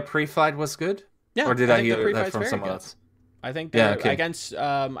thought their pre-fight was good? Yeah. Or did I hear that from someone else? I think against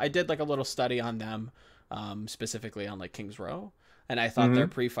I did like a little study on them, specifically on like Kings Row, and I thought their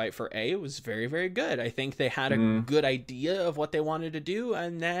pre-fight for A was very, very good. I think they had a good idea of what they wanted to do,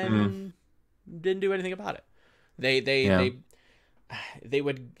 and then didn't do anything about it. They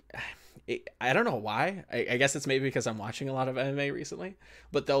would. I don't know why. I guess it's maybe because I'm watching a lot of MMA recently.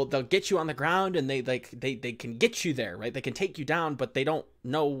 But they'll get you on the ground, and they can get you there, right? They can take you down, but they don't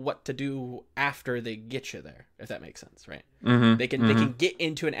know what to do after they get you there, if that makes sense, right? They can get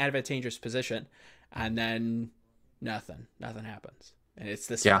into an advantageous position, and then nothing happens, and it's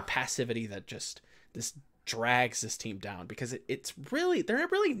this passivity that just drags this team down, because it's really, they're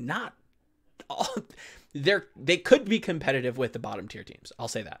really not. They could be competitive with the bottom tier teams. I'll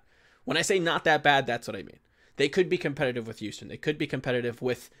say that. When I say not that bad, that's what I mean. They could be competitive with Houston. They could be competitive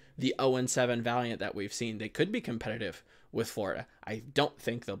with the 0-7 Valiant that we've seen. They could be competitive with Florida. I don't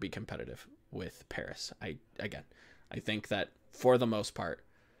think they'll be competitive with Paris. I think that for the most part,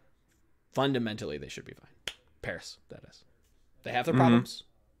 fundamentally, they should be fine. Paris, that is. They have their problems.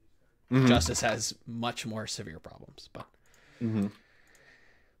 Justice has much more severe problems. But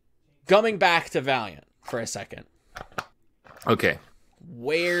coming back to Valiant for a second. Okay.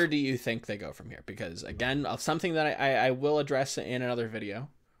 Where do you think they go from here? Because, again, of something that I will address in another video,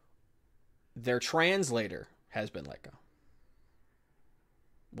 their translator has been let go.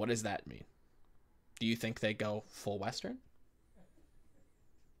 What does that mean? Do you think they go full Western?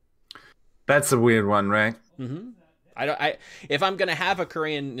 That's a weird one, right? Mm-hmm. If I'm gonna have a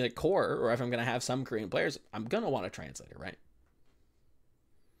Korean core, or if I'm gonna have some Korean players, I'm gonna want a translator, right?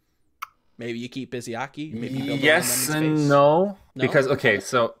 Maybe you keep Iziaki. Maybe you build yes and no, because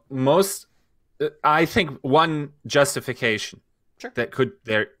so I think one justification that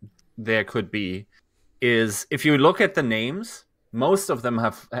there could be is if you look at the names, most of them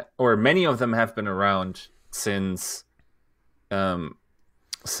have, or many of them have been around since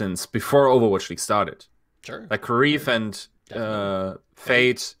before Overwatch League started. Sure. Like Karif and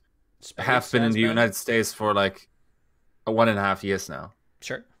Fate have been in the United States for like 1.5 years now.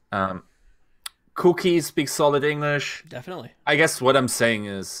 Sure. Cookie speaks solid English. Definitely. I guess what I'm saying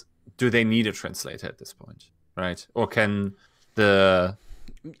is, do they need a translator at this point, right? Or can the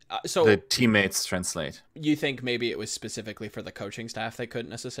teammates translate? You think maybe it was specifically for the coaching staff they couldn't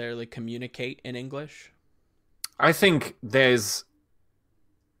necessarily communicate in English? I think there's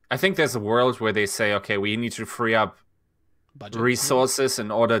a world where they say, okay, we need to free up resources in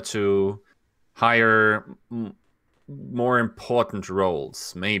order to hire more important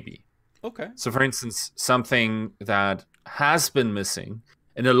roles, maybe. Okay. So, for instance, something that has been missing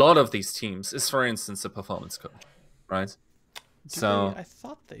in a lot of these teams is, for instance, a performance coach, right? I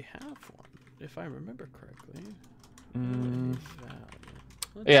thought they have one, if I remember correctly.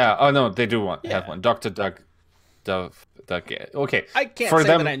 Yeah. Oh no, they do have one. Dr. Doug. Okay. I can't say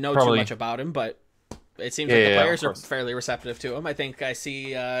that I know too much about him, but it seems like the players are fairly receptive to him. I think I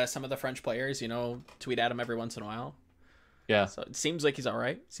see some of the French players, tweet at him every once in a while. Yeah. So it seems like he's all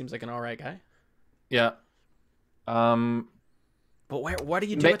right. Seems like an all right guy. Yeah. But what do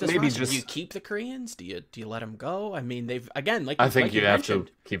you do with this roster? Do you keep the Koreans? Do you let them go? I mean, they've again, I think you have to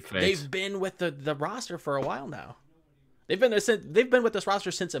keep faith. They've been with the roster for a while now. They've been with this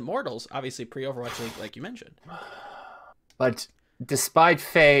roster since Immortals, obviously pre-Overwatch League, like you mentioned. But despite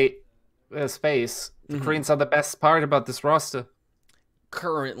Space, the Koreans are the best part about this roster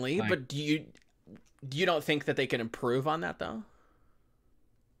currently. But do you don't think that they can improve on that though?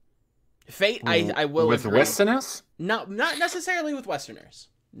 Fate, I will with agree. Westerners? No, not necessarily with Westerners.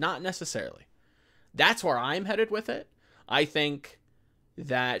 Not necessarily. That's where I'm headed with it. I think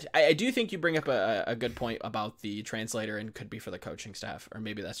that I do think you bring up a good point about the translator, and could be for the coaching staff, or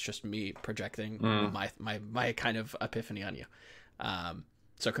maybe that's just me projecting my kind of epiphany on you.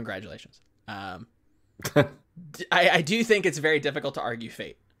 So congratulations. I do think it's very difficult to argue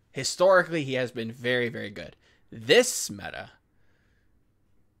Fate. Historically, he has been very, very good. This meta,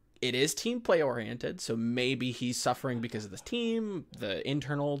 it is team play oriented, so maybe he's suffering because of the team, the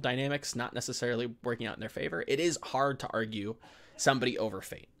internal dynamics not necessarily working out in their favor. It is hard to argue somebody over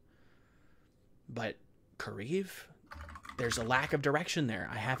Fate. But Kariv, there's a lack of direction there.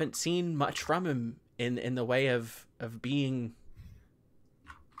 I haven't seen much from him in the way of being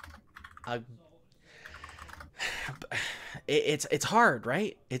a... It's hard,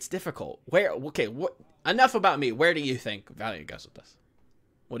 right? It's difficult. Enough about me. Where do you think Valiant goes with this?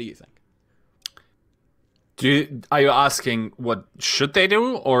 What do you think? Are you asking what should they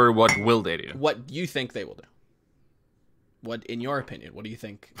do, or what will they do? What you think they will do? What, in your opinion, what do you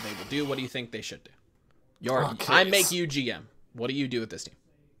think they will do? What do you think they should do? I make you GM. What do you do with this team?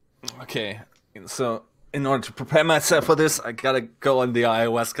 Okay, so in order to prepare myself for this, I gotta go on the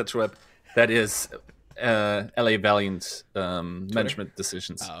ayahuasca trip. That is LA Valiant management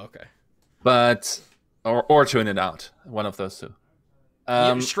decisions. Oh, okay. But or tune it out. One of those two.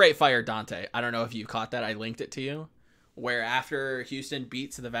 Straight fire Dante. I don't know if you caught that. I linked it to you. Where after Houston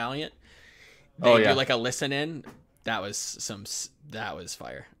beats the Valiant, they do like a listen in. That was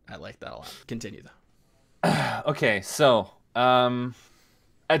fire. I like that a lot. Continue though. Okay, so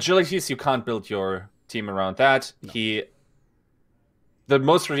agilities, you can't build your team around that. No. The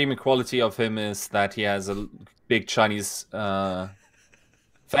most redeeming quality of him is that he has a big Chinese fan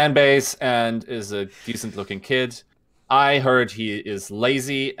base and is a decent looking kid. I heard he is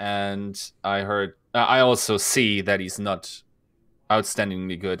lazy, and I also see that he's not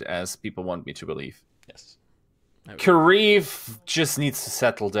outstandingly good as people want me to believe. Yes. Kariv just needs to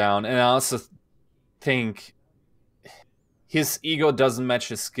settle down, and I also think his ego doesn't match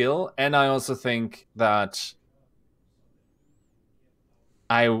his skill, and I also think that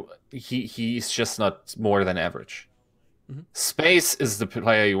he's just not more than average. Mm-hmm. Space is the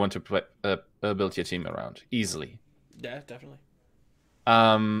player you want to build your team around easily. Yeah, definitely.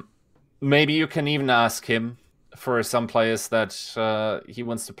 Maybe you can even ask him for some players that he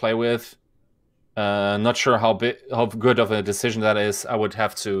wants to play with. Not sure how good of a decision that is. I would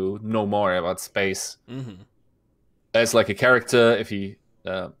have to know more about Space. Mm-hmm. as like a character, if he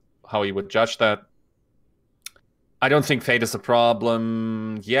how he would judge that. I don't think Fate is a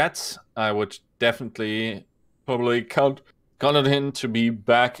problem yet. I would definitely probably count on him to be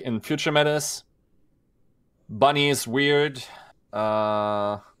back in future metas. Bunny is weird.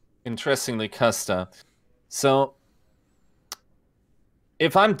 Interestingly, Custa. So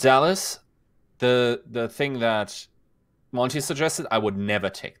if I'm Dallas, the thing that Monty suggested, I would never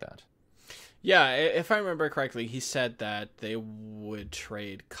take that. Yeah, if I remember correctly, he said that they would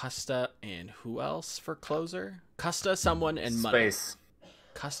trade Custa and who else for closer? Custa, someone, and Space. money.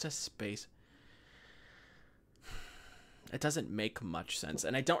 Custa, Space. It doesn't make much sense,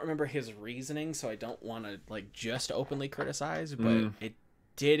 and I don't remember his reasoning, so I don't want to like just openly criticize, but it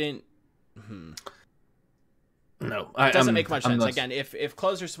didn't. No, it doesn't make much sense. Again, if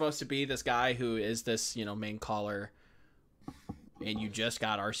closer's supposed to be this guy who is this main caller, and you just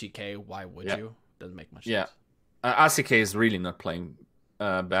got RCK, why would you? Doesn't make much sense. Yeah, RCK is really not playing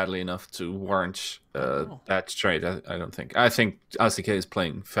badly enough to warrant that trade. I don't think. I think RCK is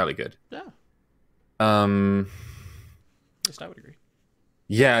playing fairly good. Yeah. At least I would agree.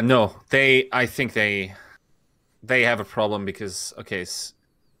 Yeah, no, I think they have a problem because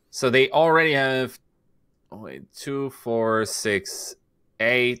so they already have 2, 4, 6,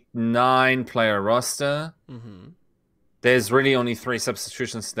 8, 9 player roster. Mm-hmm. There's really only 3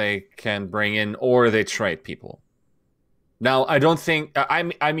 substitutions they can bring in, or they trade people. Now, I don't think.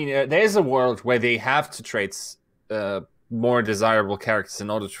 I mean, there's a world where they have to trade more desirable characters in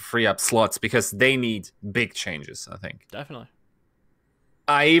order to free up slots because they need big changes. I think definitely.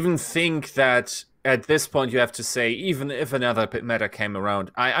 I even think that at this point you have to say, even if another meta came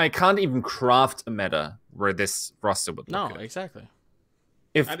around, I can't even craft a meta where this roster would look good. No, exactly.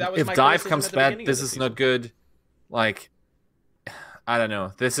 If Dive comes back, this is not good. Like, I don't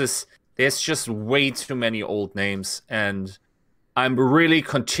know. There's just way too many old names, and I'm really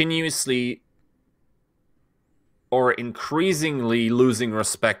continuously or increasingly losing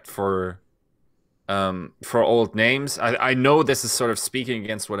respect for old names. I know this is sort of speaking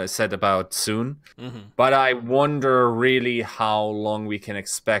against what I said about Soon, but I wonder really how long we can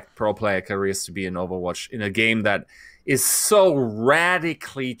expect pro player careers to be in Overwatch in a game that is so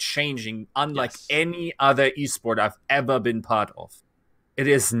radically changing, unlike any other esport I've ever been part of. It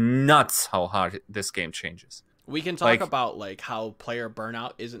is nuts how hard this game changes. We can talk about like how player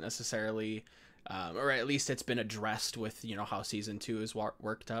burnout isn't necessarily, or at least it's been addressed with how season 2 is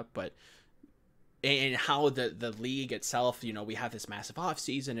worked up, but and how the league itself, we have this massive off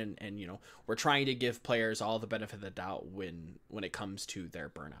season, and we're trying to give players all the benefit of the doubt when it comes to their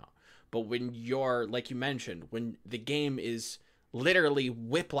burnout. But when you're, like you mentioned, when the game is literally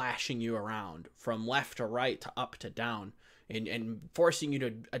whiplashing you around from left to right to up to down and forcing you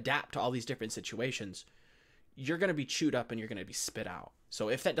to adapt to all these different situations, you're going to be chewed up and you're going to be spit out. So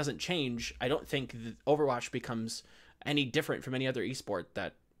if that doesn't change, I don't think Overwatch becomes any different from any other esport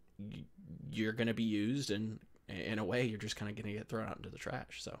that you're going to be used, and in a way you're just kind of going to get thrown out into the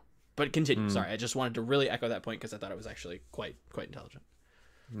trash. So, but continue. Sorry, I just wanted to really echo that point because I thought it was actually quite intelligent.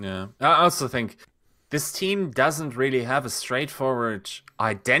 Yeah, I also think this team doesn't really have a straightforward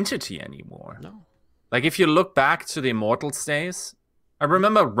identity anymore. No. Like, if you look back to the Immortals days, I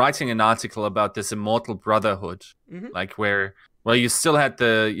remember writing an article about this Immortal Brotherhood, like where you still had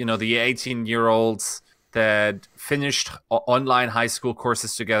the 18-year-olds that finished online high school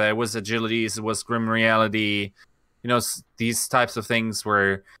courses together. It was Agilities, it was Grim Reality, these types of things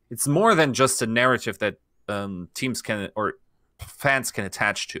where it's more than just a narrative that teams can or fans can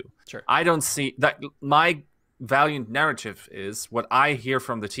attach to. Sure. I don't see that. My valiant narrative is what I hear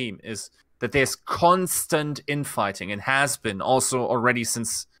from the team is that there's constant infighting and has been also already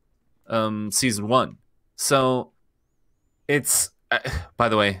since season 1. So it's by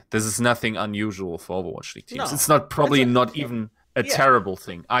the way, this is nothing unusual for Overwatch League teams. No, it's not not even a terrible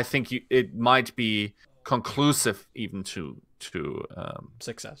thing. I think it might be conclusive even to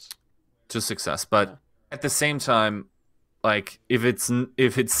success. To success, but at the same time, like if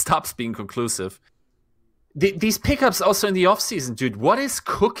it stops being conclusive, these pickups also in the off season, dude. What is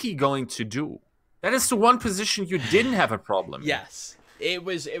Cookie going to do? That is the one position you didn't have a problem. Yes, it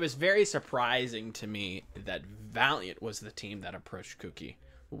was very surprising to me that Valiant was the team that approached Cookie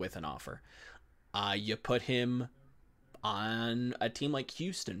with an offer. You put him on a team like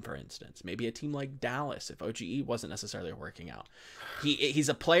Houston, for instance, maybe a team like Dallas, if OGE wasn't necessarily working out. He's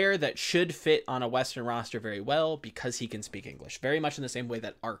a player that should fit on a Western roster very well because he can speak English, very much in the same way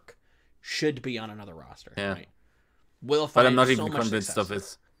that Arc should be on another roster. Yeah. Right? But I'm not even convinced of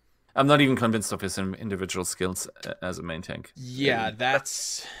his. I'm not even convinced of his individual skills as a main tank. Yeah,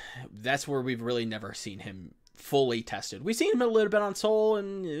 that's where we've really never seen him fully tested. We've seen him a little bit on Seoul,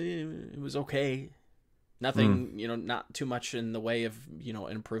 and it was okay. Nothing, not too much in the way of,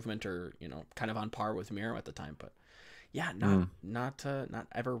 improvement or, kind of on par with Miro at the time. But yeah, not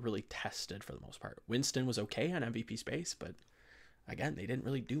ever really tested for the most part. Winston was okay on MVP space, but again, they didn't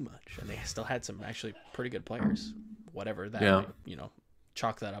really do much, and they still had some actually pretty good players, whatever that,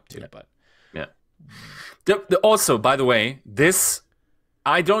 chalk that up to. But yeah. Also, by the way,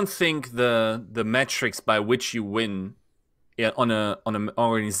 I don't think the metrics by which you win on an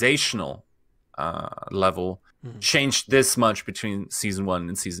organizational level changed this much between season 1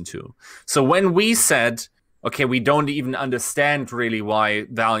 and season 2. So when we said, okay, we don't even understand really why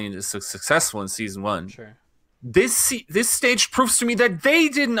Valiant is so successful in season 1. Sure. This stage proves to me that they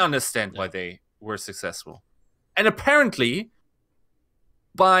didn't understand why they were successful. And apparently,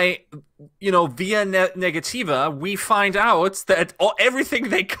 via Negativa, we find out that everything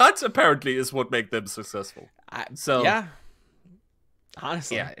they cut apparently is what made them successful. Yeah.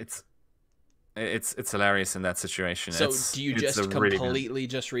 Honestly. Yeah, it's hilarious in that situation. So do you just completely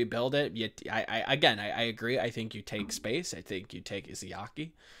just rebuild it? I agree. I think you take Space. I think you take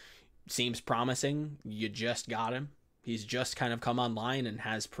Izayaki. Seems promising. You just got him. He's just kind of come online and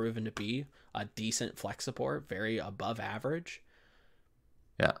has proven to be a decent flex support, very above average.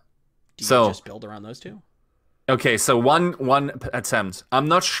 Yeah. Do you just build around those two? Okay, so one attempt. I'm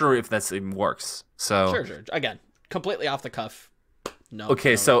not sure if that even works. So sure. Again, completely off the cuff. No.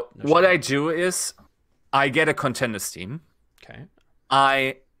 Okay, what I do is I get a contenders team. Okay.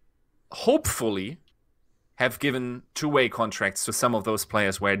 I hopefully have given two-way contracts to some of those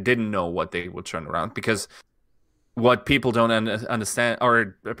players where I didn't know what they would turn around, because what people don't understand,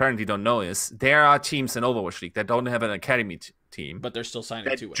 or apparently don't know, is there are teams in Overwatch League that don't have an academy team, but they're still signing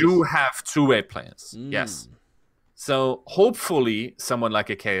that two-ways. Do have two-way players. Yes. So hopefully someone like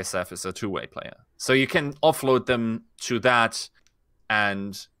a KSF is a two-way player. So you can offload them to that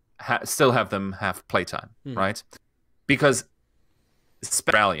and still have them have playtime, right? Because it's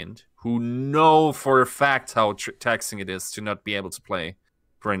Valiant, who know for a fact how taxing it is to not be able to play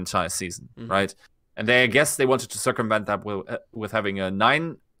for an entire season, right? And I guess they wanted to circumvent that with having a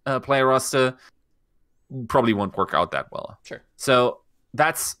 9-player roster. Probably won't work out that well. Sure. So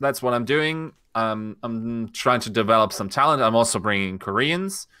that's what I'm doing. I'm trying to develop some talent. I'm also bringing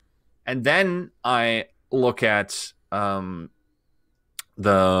Koreans, and then I look at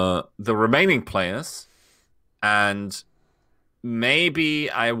the remaining players, and maybe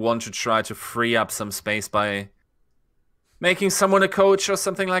I want to try to free up some space by making someone a coach or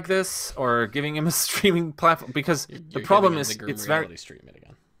something like this, or giving him a streaming platform. Because the problem is, it's very streaming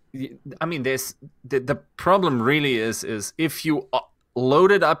again. I mean, there's the problem really is if you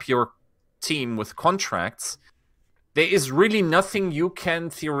loaded up your team with contracts, there is really nothing you can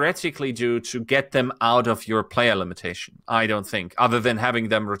theoretically do to get them out of your player limitation, I don't think, other than having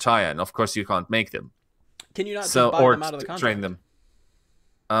them retire. And of course, you can't make them. Can you not just buy them out of the contract? Train them.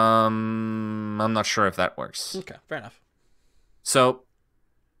 I'm not sure if that works. Okay, fair enough. So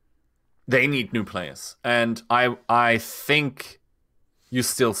they need new players, and I think you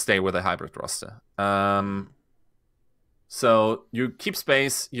still stay with a hybrid roster. So you keep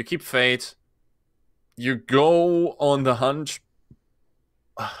Space, you keep Fate, you go on the hunt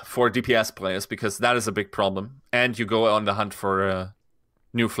for DPS players, because that is a big problem, and you go on the hunt for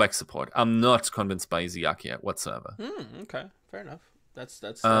new flex support. I'm not convinced by Izayaki yet whatsoever. Okay, fair enough. That's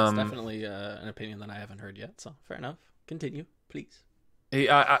definitely an opinion that I haven't heard yet. So fair enough. Continue, please.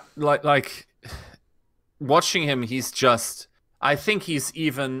 I like watching him. I think he's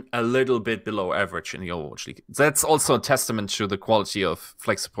even a little bit below average in the Overwatch League. That's also a testament to the quality of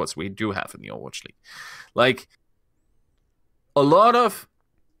flex supports we do have in the Overwatch League. Like, a lot of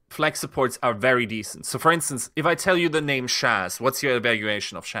flex supports are very decent. So, for instance, if I tell you the name Shaz, what's your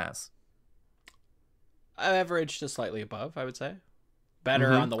evaluation of Shaz? Average to slightly above, I would say.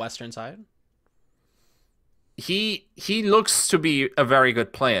 Better on the Western side. He looks to be a very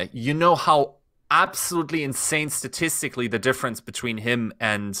good player. You know how absolutely insane statistically the difference between him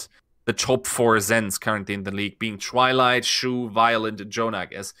and the top 4 Zens currently in the league, being Twilight, Shu, Violent, and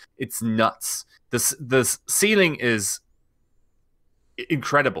Jonak, is. It's nuts. The ceiling is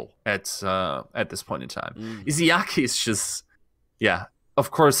incredible at this point in time. Izayaki is just,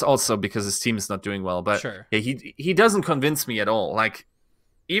 of course, also because his team is not doing well, but sure. He doesn't convince me at all. Like,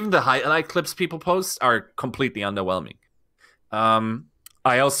 even the highlight clips people post are completely underwhelming.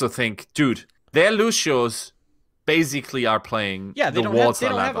 I also think, dude, their Lucios basically are playing they the don't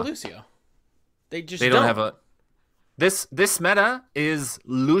have a Lucio. They don't have a. This meta is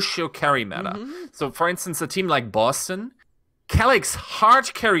Lucio carry meta. So, for instance, a team like Boston Calyx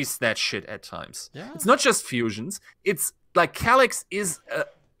hard carries that shit at times. Yeah. It's not just fusions. It's like Calyx is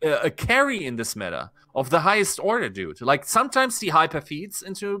a carry in this meta of the highest order, dude. Like sometimes he hyper feeds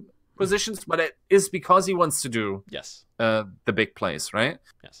into positions, but it is because he wants to do the big plays, right?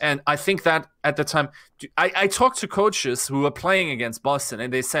 Yes. And I think that at the time, I talked to coaches who were playing against Boston,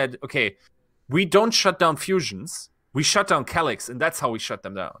 and they said, okay, we don't shut down fusions, we shut down Calyx, and that's how we shut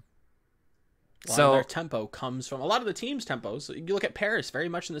them down. A lot of their tempo comes from a lot of the team's tempos. You look at Paris very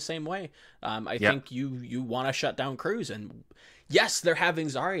much in the same way. I think you want to shut down Cruz, and yes, they're having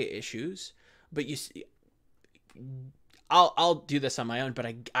Zarya issues, but you see, I'll do this on my own, but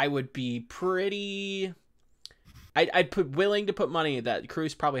I would be pretty. I'd willing to put money that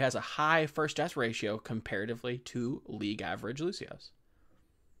Cruz probably has a high first death ratio comparatively to league average Lucios.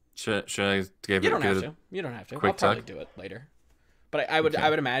 Should I give you? You don't have to. I'll probably do it later. But I would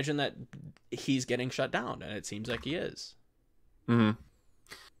imagine that he's getting shut down, and it seems like he is. Mm-hmm.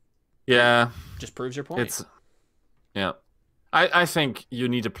 Yeah. Just proves your point. Yeah. I think you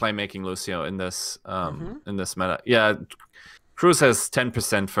need a playmaking Lucio in this in this meta. Yeah, Cruz has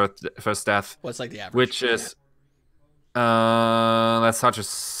 10% first death. What's like the average? Which is that's hard to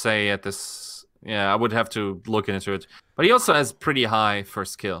say at this. Yeah, I would have to look into it. But he also has pretty high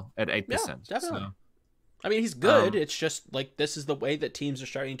first kill at 8%. Yeah, definitely. So. I mean, he's good. It's just like this is the way that teams are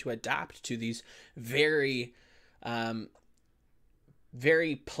starting to adapt to these very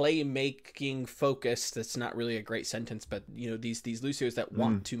playmaking focused. That's not really a great sentence, but these Lucios that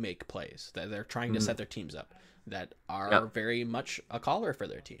want to make plays, that they're trying to set their teams up, that are very much a caller for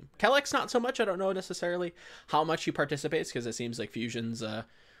their team. Calyx not so much. I don't know necessarily how much he participates, because it seems like Fusions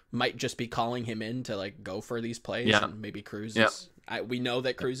might just be calling him in to like go for these plays, and maybe Cruz is. We know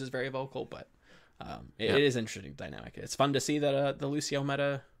that Cruz is very vocal, but it is interesting dynamic. It's fun to see that the Lucio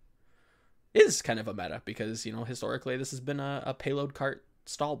meta is kind of a meta, because historically this has been a payload cart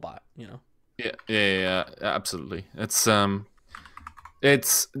stall bot. Yeah, absolutely. It's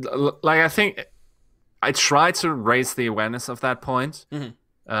like, I think I try to raise the awareness of that point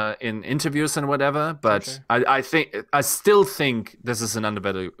in interviews and whatever, but sure. I still think this is an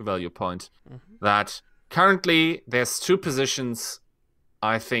undervalued point. That currently there's two positions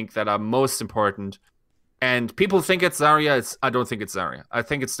I think that are most important, and people think it's Zarya. I don't think it's Zarya. I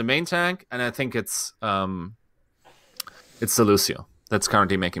think it's the main tank, and I think it's the Lucio that's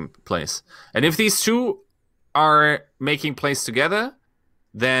currently making plays. And if these two are making plays together,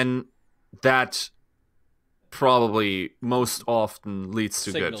 then that probably most often leads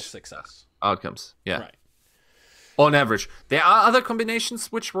to good success outcomes. Yeah, right. On average, there are other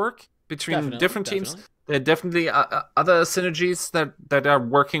combinations which work between different teams. There are definitely other synergies that are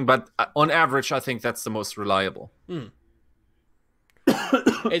working, but on average, I think that's the most reliable.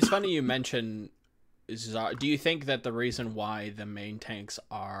 It's funny you mention Zarya. Do you think that the reason why the main tanks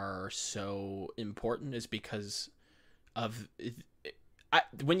are so important is because of...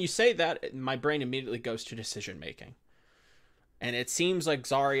 when you say that, my brain immediately goes to decision making. And it seems like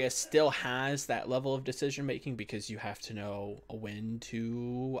Zarya still has that level of decision making, because you have to know when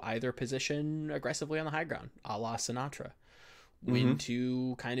to either position aggressively on the high ground, a la Sinatra, when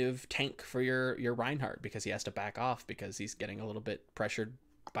to kind of tank for your Reinhardt, because he has to back off because he's getting a little bit pressured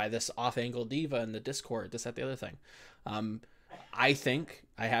by this off-angle diva in the Discord, this, that, the other thing. I think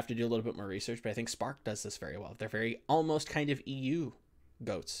I have to do a little bit more research, but I think Spark does this very well. They're very almost kind of EU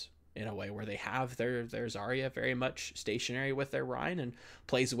goats in a way, where they have their Zarya very much stationary with their Rein and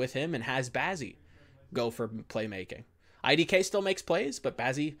plays with him, and has Bazzi go for playmaking. IDK still makes plays, but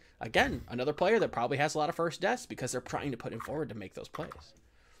Bazzi, again, another player that probably has a lot of first deaths because they're trying to put him forward to make those plays.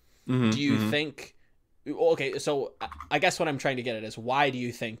 Do you think... Okay, so I guess what I'm trying to get at is, why do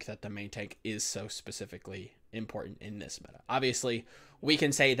you think that the main tank is so specifically important in this meta? Obviously, we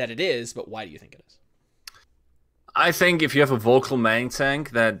can say that it is, but why do you think it is? I think if you have a vocal main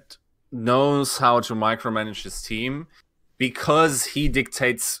tank that knows how to micromanage his team, because he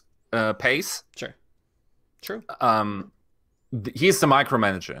dictates pace. Sure. True. He's the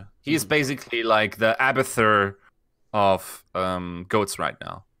micromanager. He's basically like the Abathur of GOATs right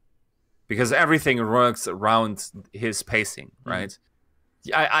now, because everything works around his pacing, right?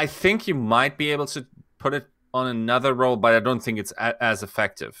 I think you might be able to put it on another role, but I don't think it's as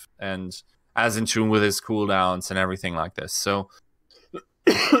effective and as in tune with his cooldowns and everything like this. So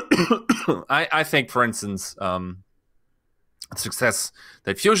I think, for instance, success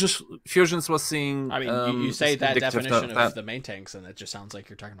that Fusions was seeing... I mean, you say that definition of the main tanks, and it just sounds like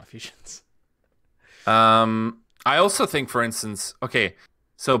you're talking about Fusions. I also think, for instance, okay,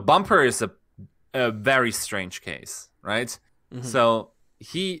 so Bumper is a very strange case, right? So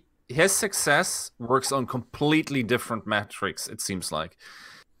he his success works on completely different metrics, it seems like.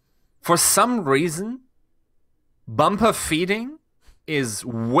 For some reason, bumper feeding is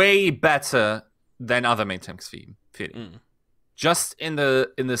way better than other main tanks feeding. Just in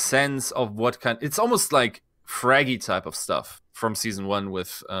the sense of what kind, it's almost like Fraggy type of stuff from season 1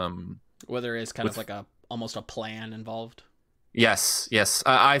 with where there is kind of like almost a plan involved. Yes.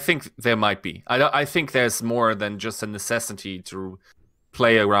 I think there might be. I think there's more than just a necessity to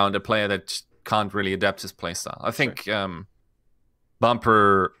play around a player that can't really adapt his playstyle. I think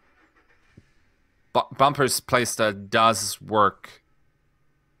Bumper's playstyle does work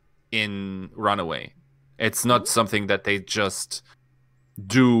in Runaway. It's not something that they just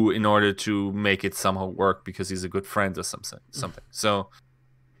do in order to make it somehow work because he's a good friend or something. So,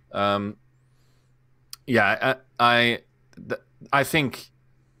 I think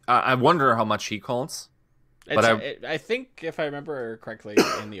I wonder how much he calls. But I think if I remember correctly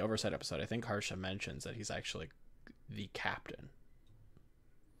in the Oversight episode, I think Harsha mentions that he's actually the captain.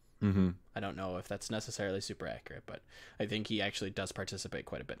 Mm-hmm. I don't know if that's necessarily super accurate, but I think he actually does participate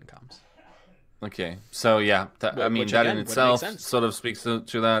quite a bit in comms. Okay, so yeah, that in itself sort of speaks to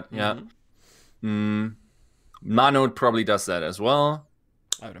that. Yeah, Manode probably does that as well.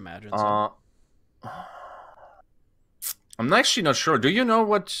 I would imagine. So. I'm actually not sure. Do you know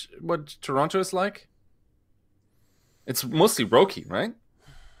what Toronto is like? It's mostly Roki, right?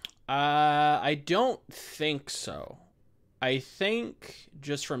 I don't think so. I think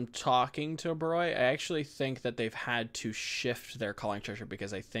just from talking to Baroy, I actually think that they've had to shift their calling structure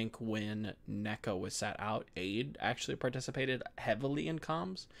because I think when Neko was sat out, Aid actually participated heavily in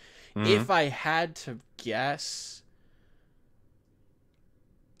comms. Mm-hmm. If I had to guess,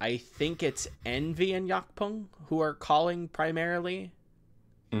 I think it's Envy and Yakpung who are calling primarily.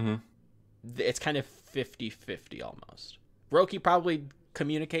 Mm-hmm. It's kind of 50-50 almost. Roki probably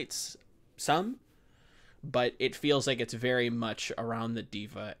communicates some, but it feels like it's very much around the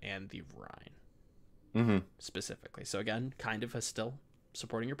D.Va and the Rein specifically. So again, kind of still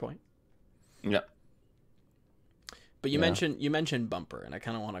supporting your point. Yeah. But you mentioned Bumper, and I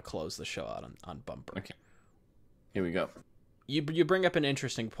kind of want to close the show out on Bumper. Okay. Here we go. You bring up an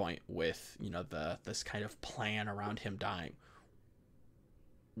interesting point with this kind of plan around him dying.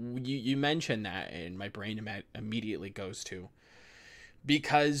 You mentioned that, and my brain immediately goes to,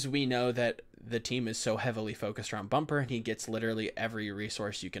 because we know that the team is so heavily focused around Bumper, and he gets literally every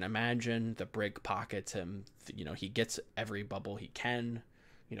resource you can imagine. The Brig pockets him. He gets every bubble he can.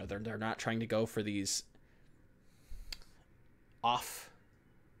 They're not trying to go for these off.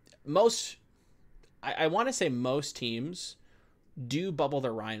 I want to say most teams do bubble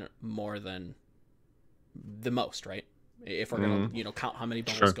their Rein more than the most, right? If we're gonna count how many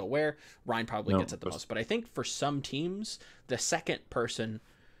bubbles go where, Rein probably gets it the most. But I think for some teams, the second person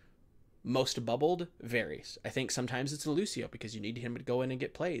most bubbled varies. I think sometimes it's Lucio because you need him to go in and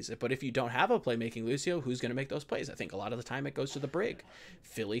get plays. But if you don't have a playmaking Lucio, who's going to make those plays? I think a lot of the time it goes to the Brig.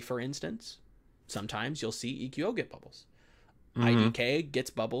 Philly, for instance, sometimes you'll see EQO get bubbles. IDK gets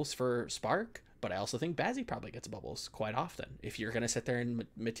bubbles for Spark, but I also think Bazzi probably gets bubbles quite often if you're going to sit there and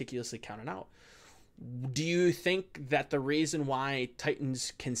meticulously count it out. Do you think that the reason why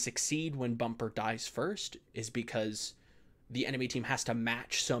Titans can succeed when Bumper dies first is because the enemy team has to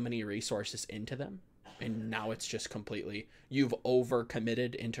match so many resources into them, and now it's just completely, you've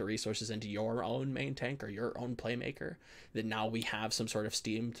overcommitted into resources into your own main tank or your own playmaker, that now we have some sort of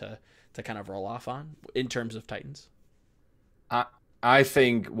steam to kind of roll off on in terms of Titans? I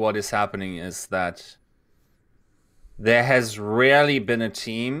think what is happening is that there has rarely been a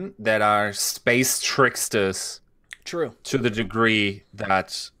team that are space tricksters. True. To the degree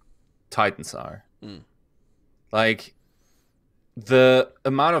that Titans are. Like, the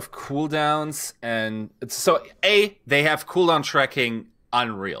amount of cooldowns, and so they have cooldown tracking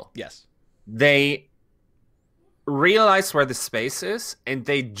unreal. Yes. They realize where the space is, and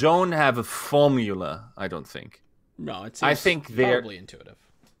they don't have a formula, I don't think. No, it seems I think they're probably intuitive.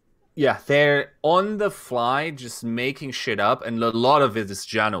 Yeah, they're on the fly, just making shit up, and a lot of it is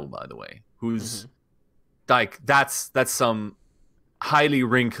Jano, by the way, who's like that's some highly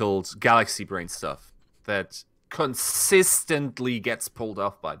wrinkled galaxy brain stuff that consistently gets pulled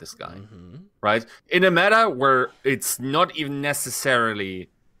off by this guy, right? In a meta where it's not even necessarily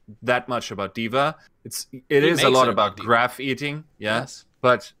that much about D.Va, it is a lot about graph eating, yes,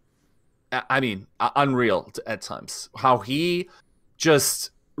 but I mean, unreal at times how he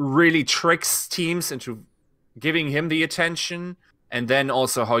just really tricks teams into giving him the attention, and then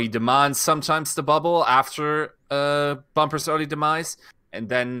also how he demands sometimes the bubble after Bumper's early demise, and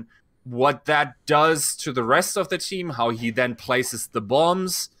then what that does to the rest of the team, how he then places the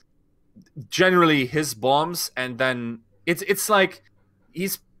bombs, generally his bombs, and then it's like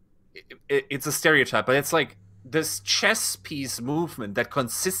it's a stereotype, but it's like this chess piece movement that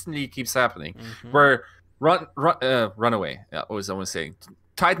consistently keeps happening, where Runaway, I was saying,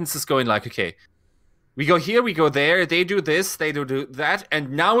 Titans is going like, okay, we go here, we go there, they do this, they do that,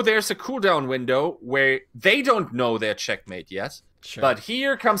 and now there's a cooldown window where they don't know their checkmate yet. Sure. But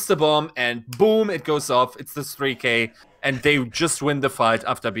here comes the bomb, and boom, it goes off. It's the 3K, and they just win the fight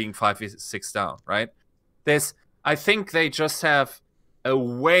after being 5-6 down, right? I think they just have a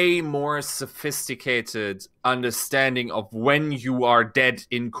way more sophisticated understanding of when you are dead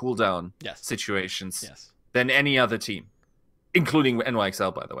in cooldown situations than any other team, including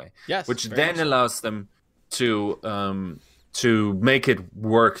NYXL, by the way. Yes, which then allows them to make it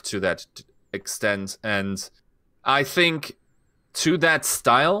work to that extent. And I think to that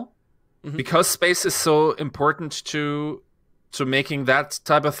style, because space is so important to making that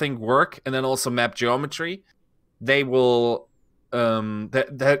type of thing work, and then also map geometry, they will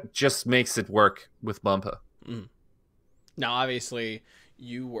that just makes it work with Bumper. Now, obviously,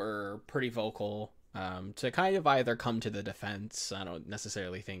 you were pretty vocal to kind of either come to the defense. I don't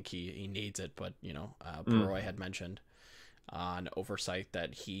necessarily think he needs it, but Roy had mentioned on Oversight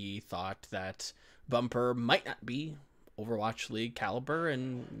that he thought that Bumper might not be Overwatch League caliber,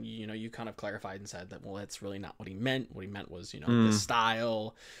 and you kind of clarified and said that, well, that's really not what he meant. What he meant was the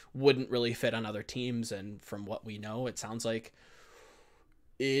style wouldn't really fit on other teams, and from what we know, it sounds like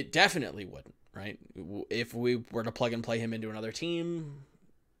it definitely wouldn't, right? If we were to plug and play him into another team,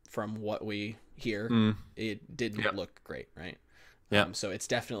 from what we hear, it didn't look great, right? So it's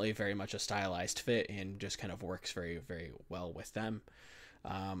definitely very much a stylized fit and just kind of works very, very well with them.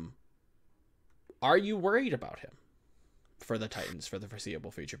 Are you worried about him for the Titans for the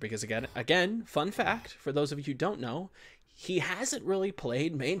foreseeable future? Because again, fun fact for those of you who don't know, he hasn't really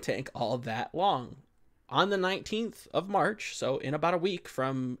played main tank all that long. On the 19th of March, so in about a week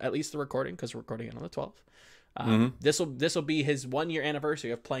from at least the recording, because we're recording it on the 12th, this will be his 1-year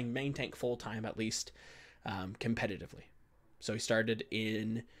anniversary of playing main tank full time, at least competitively. So he started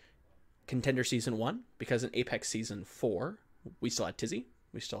in Contender Season 1, because in Apex Season 4 we still had Tizzy,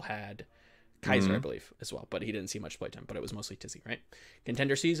 we still had Kaiser, I believe, as well, but he didn't see much playtime, but it was mostly Tizzy, right?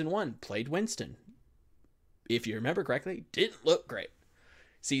 Contender Season 1 played Winston. If you remember correctly, didn't look great.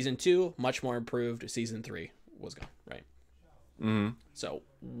 Season 2, much more improved. Season 3 was gone, right? So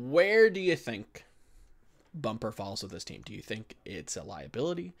where do you think Bumper falls with this team? Do you think it's a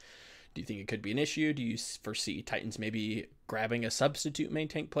liability? Do you think it could be an issue? Do you foresee Titans maybe grabbing a substitute main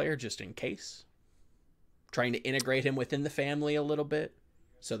tank player just in case? Trying to integrate him within the family a little bit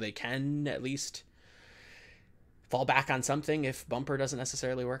so they can at least fall back on something if Bumper doesn't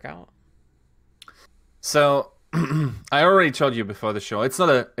necessarily work out? So I already told you before the show, it's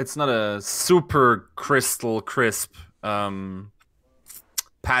not a super crystal crisp pattern.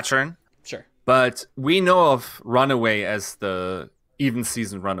 Sure. But we know of Runaway as the even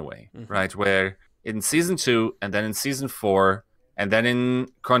season Runaway, right? Where in Season 2, and then in Season 4, and then in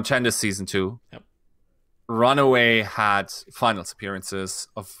Contender Season 2, Runaway had finals appearances,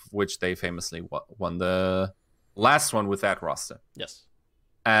 of which they famously won the last one with that roster. Yes.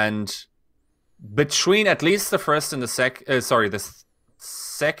 And between at least the first and the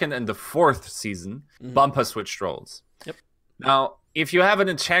second and the fourth season, Bumper switched roles. Yep. Now, if you have an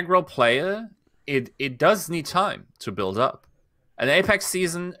integral player, it does need time to build up. An Apex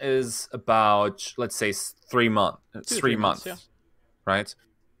season is about, let's say, 3 months. 3 months, yeah. Right?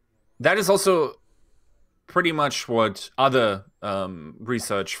 That is also pretty much what other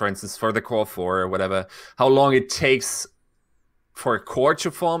research, for instance, for the Core 4 or whatever, how long it takes for a core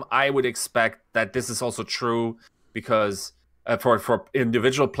to form. I would expect that this is also true because for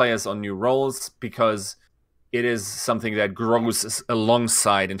individual players on new roles, because it is something that grows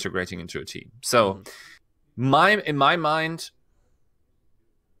alongside integrating into a team. So in my mind,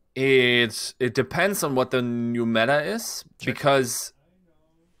 it depends on what the new meta is, because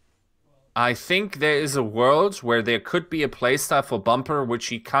I think there is a world where there could be a playstyle for Bumper which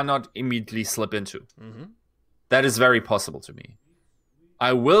he cannot immediately slip into. That is very possible to me.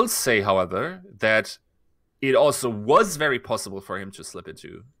 I will say, however, that it also was very possible for him to slip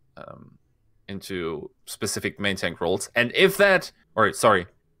into specific main tank roles. And if that,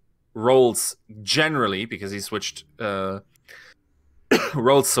 roles generally, because he switched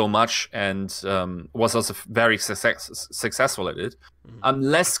roles so much and was also very successful at it, I'm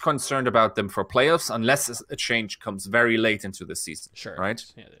less concerned about them for playoffs unless a change comes very late into the season. Sure. Right?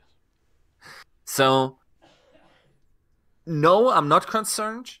 Yeah, it is. So, no, I'm not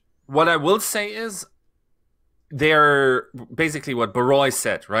concerned. What I will say is, they're basically what Baroy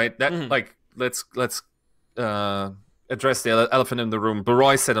said, right? That Mhm. like let's address the elephant in the room.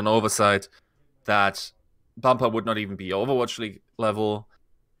 Baroy said on Oversight that Bumper would not even be Overwatch League level.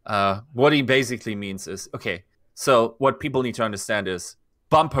 What he basically means is, okay, so what people need to understand is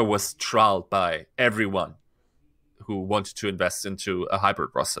Bumper was trialed by everyone who wanted to invest into a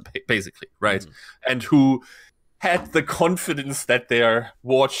hybrid roster, basically, right? And who had the confidence that their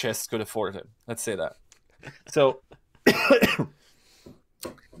war chest could afford him. Let's say that. So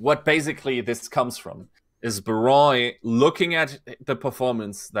what basically this comes from is Baroy looking at the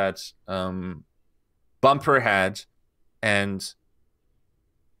performance that Bumper had and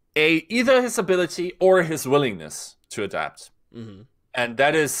either his ability or his willingness to adapt. And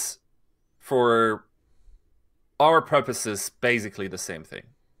that is, for our purposes, basically the same thing,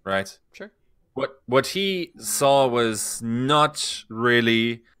 right? Sure. What he saw was not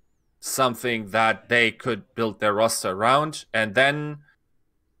really something that they could build their roster around. And then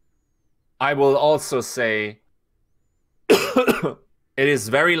I will also say it is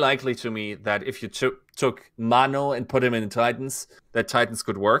very likely to me that if you took Mano and put him in Titans, that Titans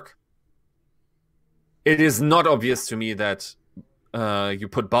could work. It is not obvious to me that you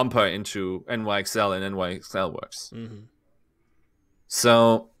put Bumper into NYXL and NYXL works.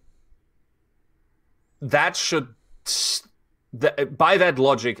 So that should... by that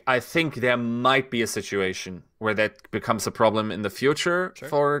logic, I think there might be a situation where that becomes a problem in the future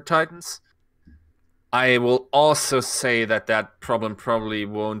for Titans. I will also say that that problem probably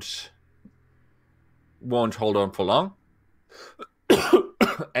won't hold on for long.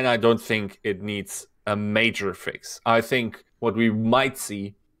 And I don't think it needs a major fix. I think what we might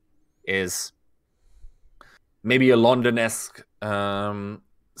see is maybe a London-esque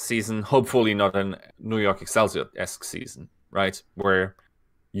season, hopefully not a New York Excelsior-esque season, right? Where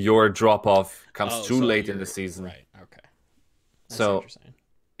your drop-off comes too late in the season. Right, okay. So,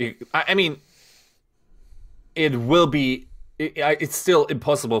 I mean, it will be... It's still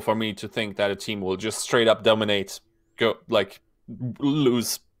impossible for me to think that a team will just straight up dominate,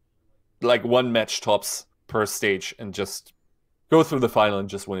 lose like one match tops per stage and just go through the final and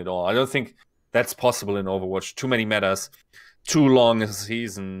just win it all. I don't think that's possible in Overwatch. Too many metas, too long a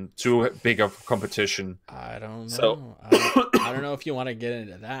season, too big of competition. I don't know. So... I don't know if you want to get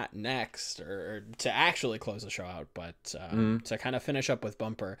into that next or to actually close the show out, but to kind of finish up with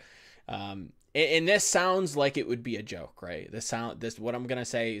Bumper. And this sounds like it would be a joke, right? What I'm gonna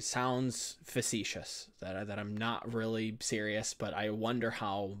say sounds facetious. That I'm not really serious, but I wonder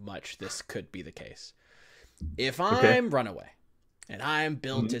how much this could be the case. If I'm Runaway, and I'm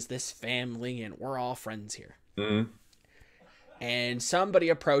built as this family, and we're all friends here, and somebody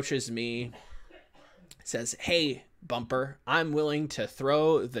approaches me, says, "Hey, Bumper, I'm willing to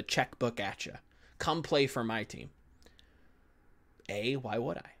throw the checkbook at you. Come play for my team." Why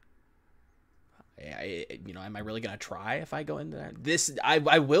would I? Am I really gonna try if I go into that?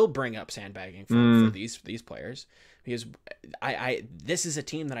 I will bring up sandbagging for these players because this is a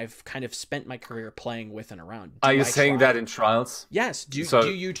team that I've kind of spent my career playing with and around. Are you saying that in trials? Yes. Are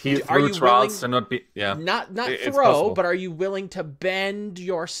you trials to not be not throw, but are you willing to bend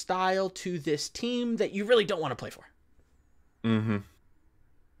your style to this team that you really don't want to play for?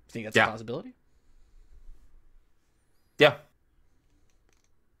 Think that's a possibility?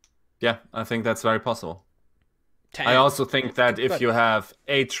 Yeah, I think that's very possible. I also think that if you have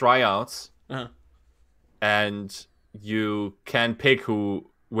 8 tryouts and you can pick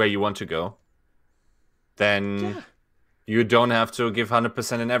where you want to go, then you don't have to give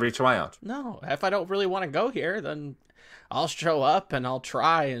 100% in every tryout. No, if I don't really want to go here, then I'll show up and I'll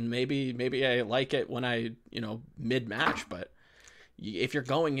try, and maybe I like it when I mid-match. But if you're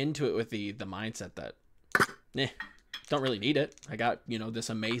going into it with the mindset that don't really need it. I got, this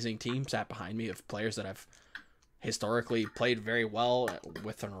amazing team sat behind me of players that I've historically played very well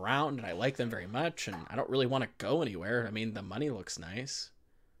with and around, and I like them very much, and I don't really want to go anywhere. I mean, the money looks nice.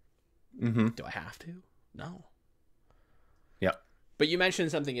 Do I have to? No. Yeah. But you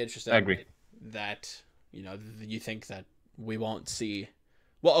mentioned something interesting. I agree. That, you think that we won't see...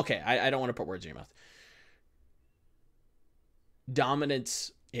 Well, okay, I don't want to put words in your mouth.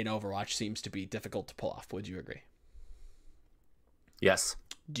 Dominance in Overwatch seems to be difficult to pull off. Would you agree? Yes.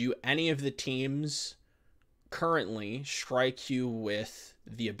 Do any of the teams currently strike you with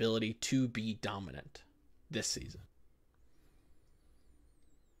the ability to be dominant this season?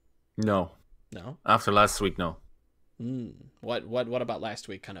 No. No? After last week, no. What about last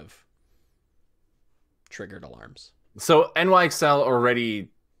week kind of triggered alarms? So NYXL already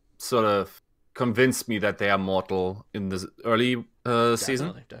sort of convinced me that they are mortal in the early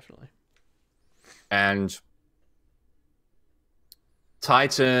season. Definitely. And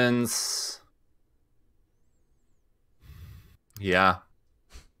Titans. Yeah.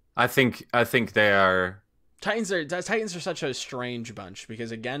 I think they are. Titans are such a strange bunch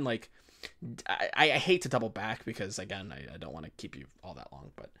because, again, like, I hate to double back because, again, I don't want to keep you all that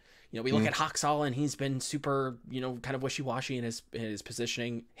long, but, you know, we look at Haksal and he's been super, you know, kind of wishy-washy in his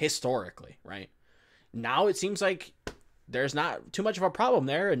positioning historically, right? Now it seems like there's not too much of a problem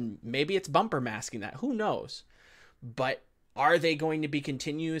there, and maybe it's bumper masking that. Who knows? But are they going to be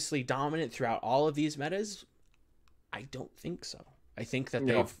continuously dominant throughout all of these metas? I don't think so. I think that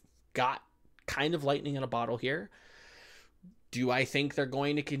they've got kind of lightning in a bottle here. Do I think they're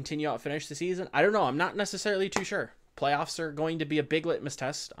going to continue out finish the season? I don't know. I'm not necessarily too sure. Playoffs are going to be a big litmus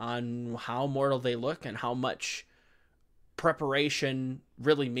test on how mortal they look and how much preparation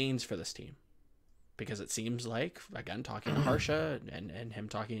really means for this team. Because it seems like, again, talking to Harsha and him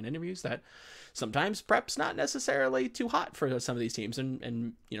talking in interviews, that sometimes prep's not necessarily too hot for some of these teams,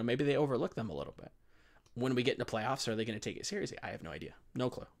 and you know, maybe they overlook them a little bit. When we get into playoffs, are they going to take it seriously? I have no idea. No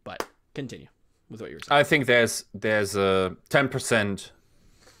clue. But continue with what you were saying. I think there's a 10 to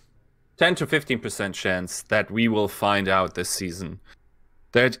 15% chance that we will find out this season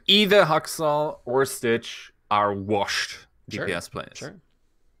that either Haksal or Stitch are washed DPS players. Sure.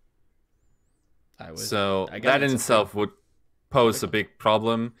 That in itself would pose a big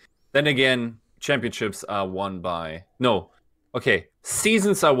problem. Then again, championships are won by...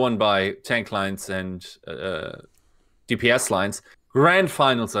 seasons are won by tank lines and DPS lines. Grand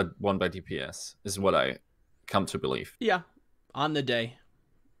finals are won by DPS, is what I come to believe. Yeah. On the day,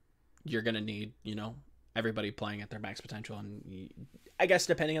 you're going to need, you know, everybody playing at their max potential. And I guess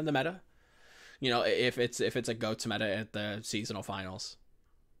depending on the meta, you know, if it's a GOATS meta at the seasonal finals,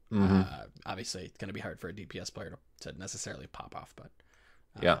 obviously it's going to be hard for a DPS player to necessarily pop off. But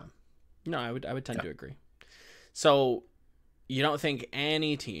no, I would tend to agree. So you don't think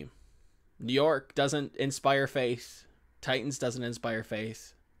any team, New York doesn't inspire faith, Titans doesn't inspire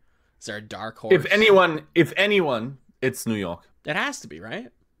faith? Is there a dark horse? If anyone, it's New York. It has to be, right?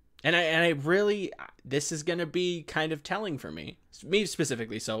 And I really, this is going to be kind of telling for me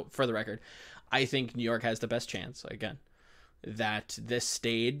specifically. So for the record, I think New York has the best chance, again, that this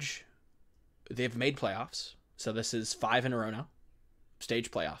stage, they've made playoffs. So this is 5 in a row now.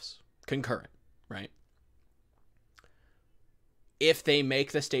 Stage playoffs, concurrent, right? If they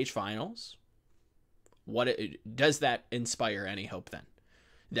make the stage finals, does that inspire any hope then?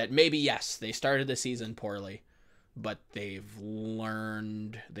 That maybe, yes, they started the season poorly, but they've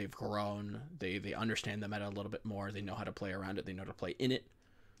learned, they've grown, they understand the meta a little bit more, they know how to play around it, they know how to play in it.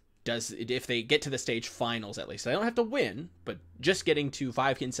 If they get to the stage finals, at least, they don't have to win, but just getting to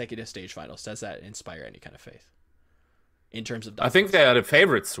 5 consecutive stage finals, does that inspire any kind of faith in terms of I think they are the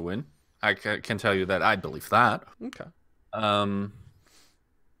favorites to win. I can tell you that I believe that. Okay.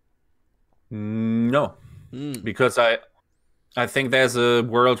 No, because I think there's a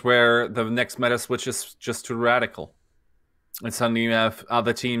world where the next meta switch is just too radical, and suddenly you have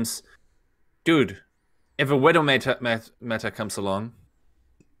other teams. Dude, if a Widow meta comes along,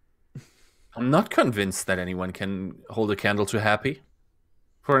 I'm not convinced that anyone can hold a candle to Happy,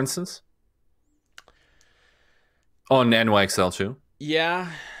 for instance, on NYXL too. Yeah,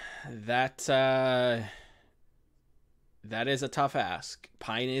 that is a tough ask.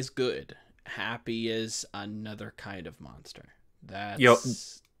 Pine is good. Happy is another kind of monster.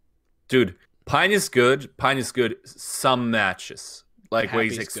 Dude, Pine is good. Pine is good some matches, like Happy's where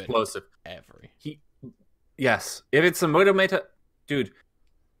he's explosive. Yes, if it's a Widow meta, dude,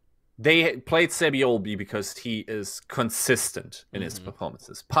 they played Sebiolbi because he is consistent in his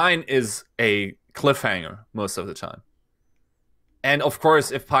performances. Pine is a cliffhanger most of the time. And of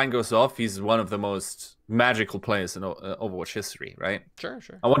course, if Pine goes off, he's one of the most magical players in Overwatch history, right? Sure.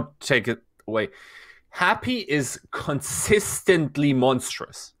 I won't take it away. Happy is consistently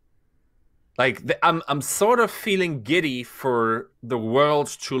monstrous. Like, I'm sort of feeling giddy for the world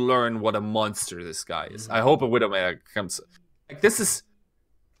to learn what a monster this guy is. I hope a Widowmaker comes. Like,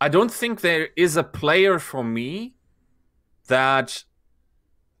 I don't think there is a player for me that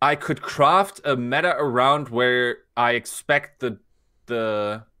I could craft a meta around where I expect the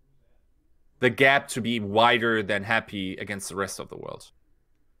gap to be wider than Happy against the rest of the world.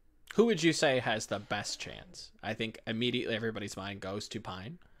 Who would you say has the best chance? I think immediately everybody's mind goes to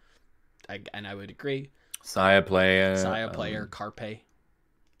Pine. And I would agree. Saya player, Carpe.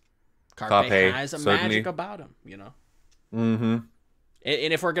 Carpe has a magic about him, you know? Mm-hmm.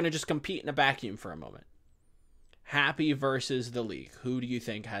 And if we're going to just compete in a vacuum for a moment, Happy versus the League, who do you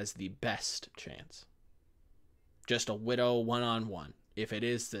think has the best chance? Just a Widow one-on-one. If it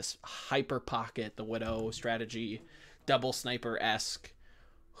is this hyper pocket, the Widow strategy, double sniper-esque,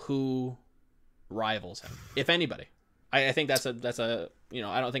 who rivals him, if anybody. I think that's a you know,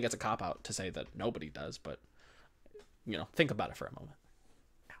 I don't think it's a cop-out to say that nobody does, but, you know, think about it for a moment.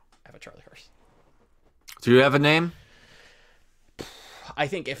 I have a Charlie horse. Do you have a name? I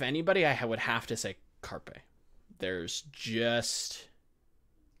think if anybody, I would have to say Carpe. There's just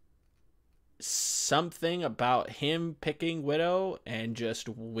something about him picking Widow and just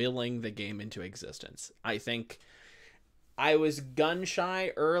willing the game into existence. I think I was gun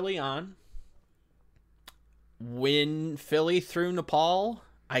shy early on when Philly threw Nepal.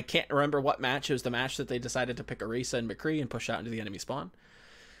 I can't remember what match. It was the match that they decided to pick Orisa and McCree and push out into the enemy spawn.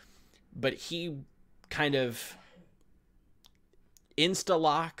 But he kind of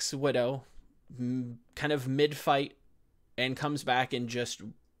insta-locks Widow kind of mid-fight and comes back and just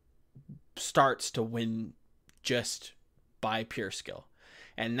starts to win just by pure skill.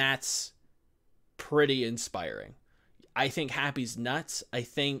 And that's pretty inspiring. I think Happy's nuts. I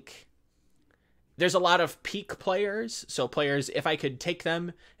think there's a lot of peak players. So players, if I could take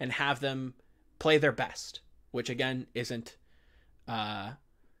them and have them play their best, which again isn't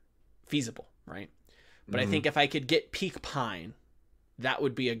feasible, right? But I think if I could get peak Pine, that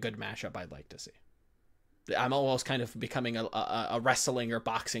would be a good matchup I'd like to see. I'm almost kind of becoming a wrestling or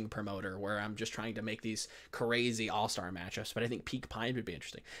boxing promoter where I'm just trying to make these crazy all-star matchups, but I think peak Pine would be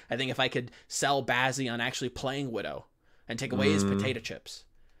interesting. I think if I could sell Bazzi on actually playing Widow and take away his potato chips,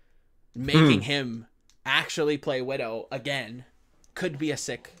 making him actually play Widow again could be a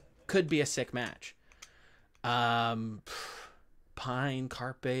sick match. Pine,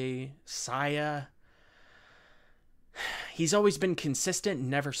 Carpe, Saya. He's always been consistent,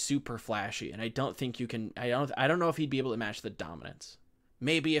 never super flashy, and I don't think you can. I don't know if he'd be able to match the dominance.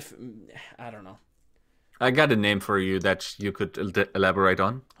 Maybe if I don't know. I got a name for you that you could elaborate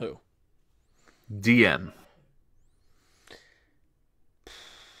on. Who? DM.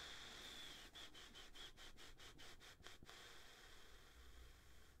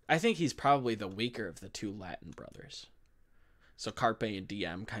 I think he's probably the weaker of the two Latin brothers. So Carpe and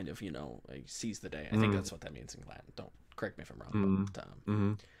DM kind of, you know, like seize the day. I think that's what that means in Latin. Don't correct me if I'm wrong. But,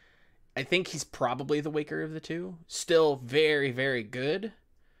 I think he's probably the weaker of the two. Still very, very good.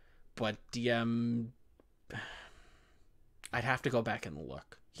 But DM, I'd have to go back and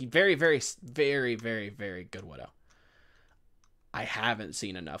look. He very, very, very, very, very good Widow. I haven't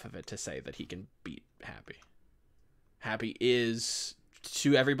seen enough of it to say that he can beat Happy. Happy is,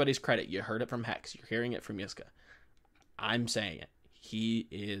 to everybody's credit, you heard it from Hex. You're hearing it from Yiska. I'm saying it. He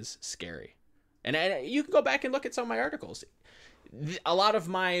is scary. And you can go back and look at some of my articles. A lot of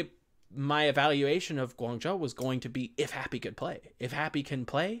my evaluation of Guangzhou was going to be if Happy could play. If Happy can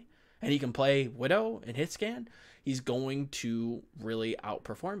play, and he can play Widow and Hitscan, he's going to really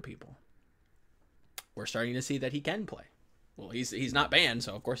outperform people. We're starting to see that he can play. Well, he's not banned,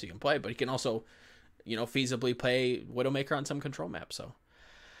 so of course he can play, but he can also, you know, feasibly play Widowmaker on some control map, so...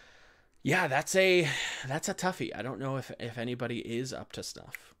 Yeah, that's a toughie. I don't know if anybody is up to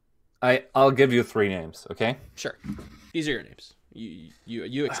snuff. I'll give you 3 names, okay? Sure. These are your names.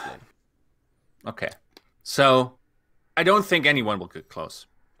 You explain. Okay. So, I don't think anyone will get close.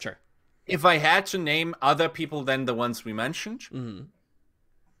 Sure. If I had to name other people than the ones we mentioned,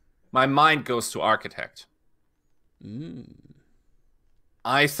 my mind goes to Architect.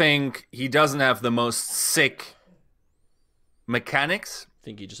 I think he doesn't have the most sick mechanics.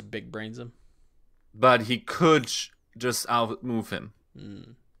 Think he just big brains him? But he could just outmove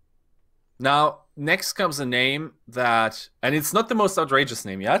him. Now, next comes a name that... And it's not the most outrageous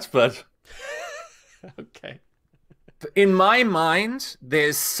name yet, but... Okay. In my mind,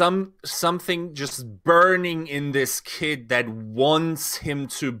 there's something just burning in this kid that wants him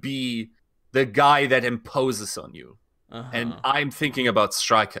to be the guy that imposes on you. And I'm thinking about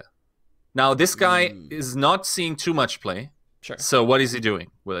Striker. Now, this guy is not seeing too much play. Sure. So what is he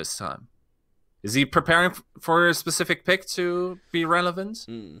doing with his time? Is he preparing for a specific pick to be relevant?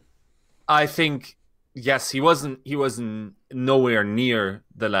 I think yes. He wasn't nowhere near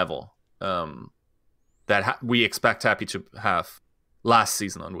the level that we expect Happy to have last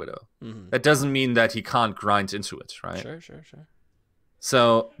season on Widow. That doesn't mean that he can't grind into it, right? Sure.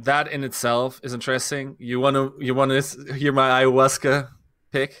 So that in itself is interesting. You wanna hear my ayahuasca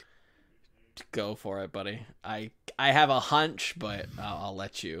pick? Go for it, buddy. I have a hunch, but I'll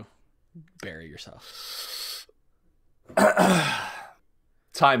let you bury yourself.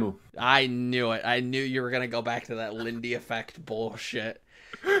 Taimu. I knew it. I knew you were going to go back to that Lindy effect bullshit.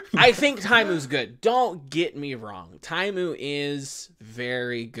 I think Taimu's good. Don't get me wrong. Taimu is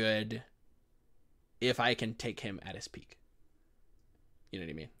very good if I can take him at his peak. You know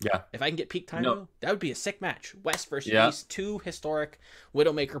what I mean? Yeah. If I can get peak Taimu, No. that would be a sick match. West versus Yeah. East, 2 historic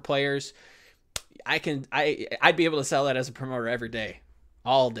Widowmaker players. I'd be able to sell that as a promoter every day,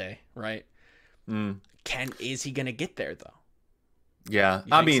 all day, right? Is he gonna get there though? Yeah,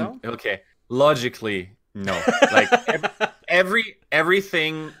 You I think mean, so? okay, logically, no. Like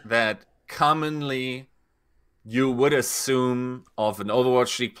everything that commonly you would assume of an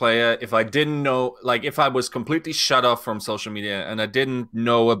Overwatch League player, if I didn't know, like if I was completely shut off from social media and I didn't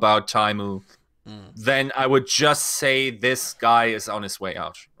know about Taimu, then I would just say this guy is on his way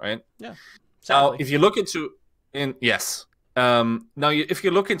out, right? Yeah. Now, Sadly. if you look into if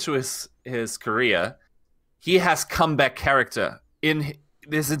you look into his career, he has comeback character in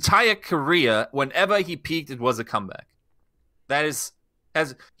his entire career. Whenever he peaked, it was a comeback. That is,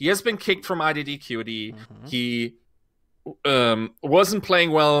 as he has been kicked from IDDQD. He wasn't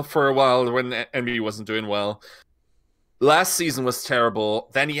playing well for a while when NB wasn't doing well. Last season was terrible.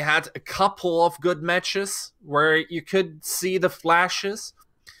 Then he had a couple of good matches where you could see the flashes.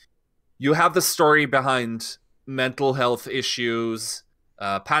 You have the story behind mental health issues,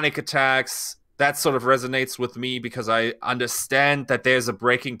 panic attacks. That sort of resonates with me because I understand that there's a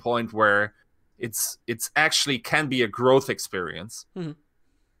breaking point where it's actually can be a growth experience.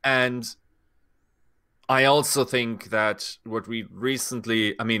 And I also think that what we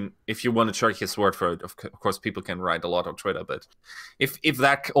recently, I mean, if you want to take his word for it, of course, people can write a lot on Twitter, but if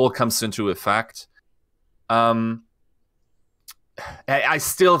that all comes into effect, I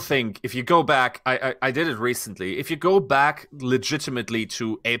still think if you go back, I did it recently. If you go back legitimately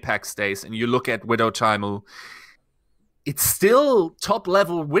to Apex days and you look at Widow Taimu, it's still top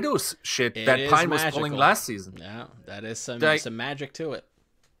level Widows shit that Pine was pulling last season. Yeah, that is some magic to it.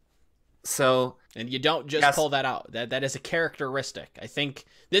 So, and you don't just pull that out. That is a characteristic. I think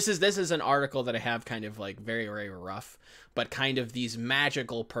this is an article that I have kind of like very, very rough, but kind of these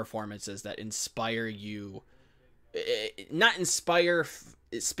magical performances that inspire you. Not inspire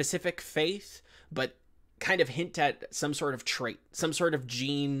specific faith, but kind of hint at some sort of trait, some sort of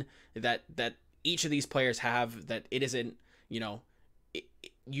gene that each of these players have that it isn't, you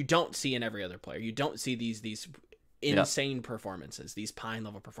don't see in every other player. You don't see these insane performances, these Pine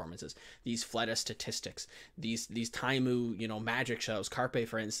level performances, these Fleta statistics, these Taimu, magic shows. Carpe,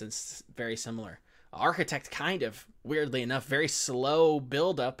 for instance, very similar. Architect, kind of weirdly enough, very slow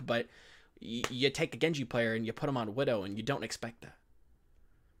build up, but you take a Genji player and you put him on Widow and you don't expect that.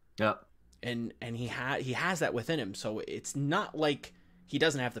 Yeah. And he has that within him, so it's not like he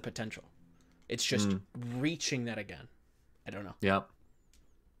doesn't have the potential. It's just reaching that again. I don't know. Yeah.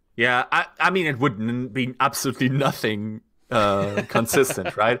 Yeah, I mean, it would be absolutely nothing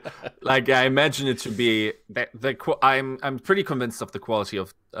consistent, right? Like, I imagine it to be I'm pretty convinced of the quality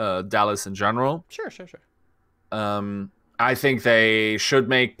of Dallas in general. Sure. I think they should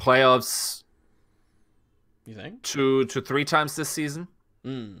make playoffs. You think 2 to 3 times this season?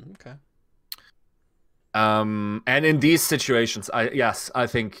 Okay. And in these situations, I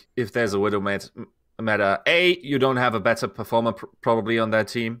think if there's a Widow meta, you don't have a better performer probably on that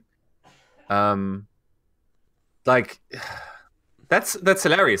team. Like that's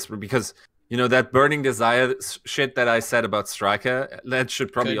hilarious because that burning desire shit that I said about Striker, that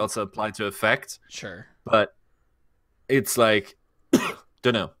should probably also apply to Effect. Sure, but it's like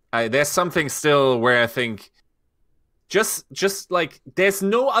don't know. There's something still where I think just like there's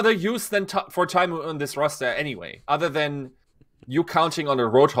no other use than for Taimu on this roster anyway, other than you counting on a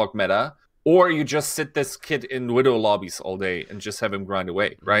Roadhog meta, or you just sit this kid in Widow lobbies all day and just have him grind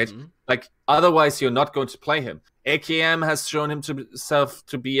away, right? Like otherwise you're not going to play him. AKM has shown himself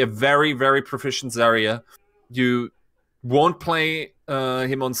to be a very, very proficient Zarya. You won't play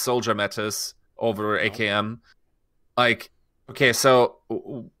him on Soldier metas over AKM. Like, okay, so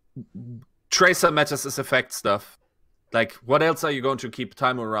Tracer metas is Effect stuff. Like, what else are you going to keep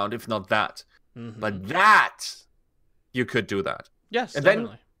Taimu around if not that? But that, you could do that. Yes, and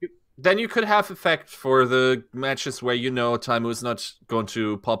definitely. Then you could have Effect for the matches where Taimu is not going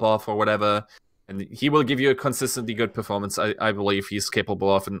to pop off or whatever, and he will give you a consistently good performance. I believe he's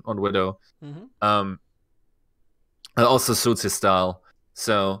capable of on Widow. It also suits his style.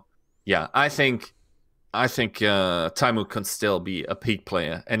 So, yeah, I think Taimu can still be a peak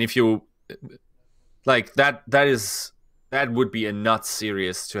player, and if you like that would be a nuts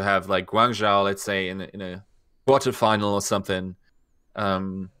series to have like Guangzhou, let's say in a quarterfinal or something.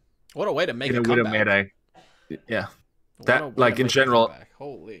 What a way to make a comeback! Yeah, that like in general.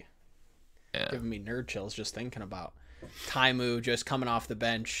 Holy, giving me nerd chills just thinking about Taimu just coming off the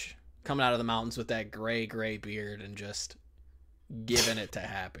bench, coming out of the mountains with that gray beard and just giving it to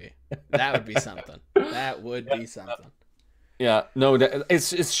Happy. That would be something. That would be something. Yeah, no,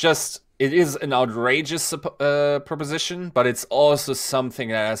 it's just it is an outrageous proposition, but it's also something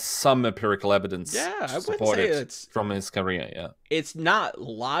that has some empirical evidence Yeah, I to wouldn't support say it it's from his career. Yeah, it's not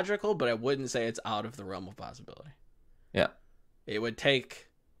logical, but I wouldn't say it's out of the realm of possibility. yeah. It would take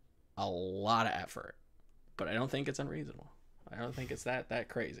a lot of effort, but I don't think it's unreasonable. I don't think it's that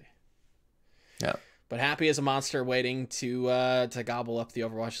crazy. Yeah. But Happy is a monster waiting to gobble up the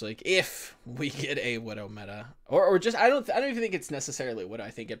Overwatch League if we get a Widow meta, or just I don't even think it's necessarily Widow.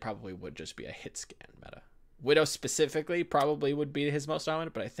 I think it probably would just be a hit scan meta. Widow specifically probably would be his most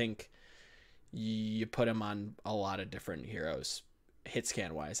dominant, but I think you put him on a lot of different heroes hit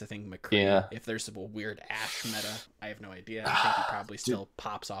scan wise. I think McCree, Yeah. if there's a weird Ashe meta, I have no idea. I think he probably still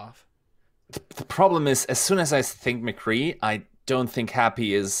pops off. The problem is, as soon as I think McCree, I don't think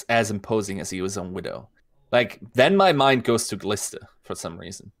Happy is as imposing as he was on Widow. Like, then my mind goes to Glister for some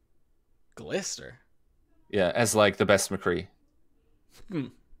reason. Glister? Yeah, as like the best McCree.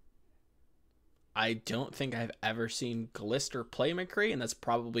 I don't think I've ever seen Glister play McCree, and that's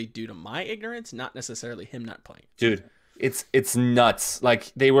probably due to my ignorance, not necessarily him not playing. Dude, it's nuts.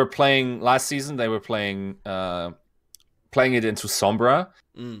 Like, they were playing last season, they were playing it into Sombra,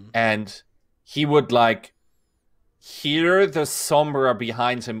 and he would like hear the Sombra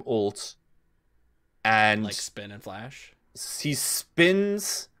behind him ult, and like spin and flash. He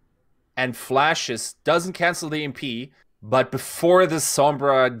spins and flashes, doesn't cancel the MP, but before the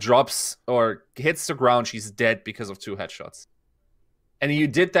Sombra drops or hits the ground, she's dead because of 2 headshots. And he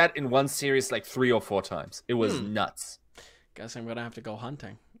did that in one series like 3 or 4 times. It was nuts. Guess I'm gonna have to go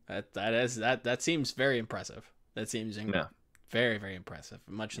hunting. That seems very impressive. That seems very, very impressive.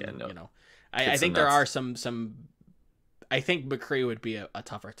 I think there are some. I think McCree would be a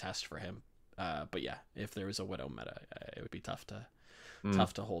tougher test for him. But yeah, if there was a Widow meta, it would be tough to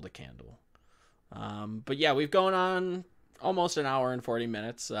hold a candle. But yeah, we've gone on almost an hour and 40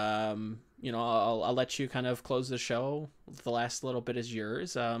 minutes. I'll let you kind of close the show. The last little bit is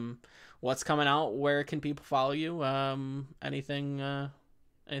yours. What's coming out? Where can people follow you? Anything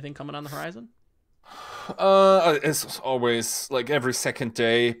coming on the horizon? It's always like every second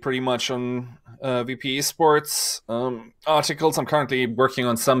day, pretty much on VP Esports articles. I'm currently working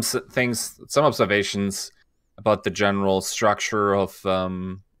on some observations about the general structure of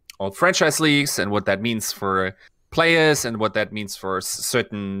franchise leagues and what that means for players and what that means for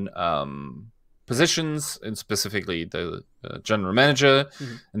certain positions, and specifically the general manager.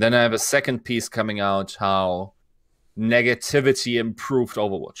 And then I have a second piece coming out how negativity improved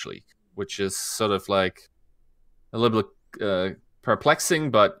Overwatch League, which is sort of like a little bit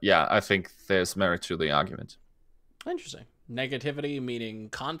perplexing, but yeah, I think there's merit to the argument. Interesting. Negativity meaning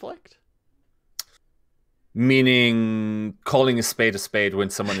conflict? Meaning calling a spade when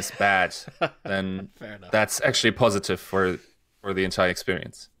someone is bad, then Fair enough. That's actually positive for the entire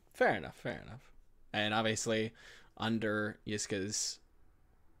experience. Fair enough. And obviously, under Yiska's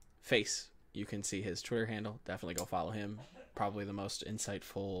face, you can see his Twitter handle. Definitely go follow him. Probably most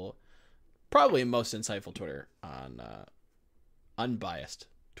insightful Twitter on unbiased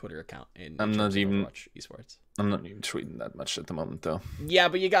Twitter account in Overwatch Esports. I'm not even tweeting that much at the moment, though. Yeah,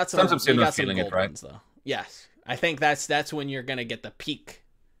 but you got some. Sometimes you're not feeling it, right? ones, though. Yes, I think that's when you're gonna get the peak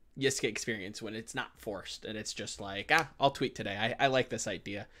Yiska experience, when it's not forced and it's just like, I'll tweet today. I like this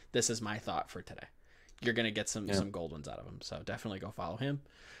idea. This is my thought for today. You're gonna get some gold ones out of him. So definitely go follow him.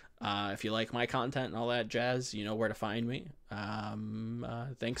 If you like my content and all that jazz, you know where to find me.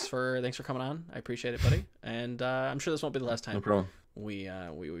 Thanks for coming on. I appreciate it, buddy. And I'm sure this won't be the last time. No problem. We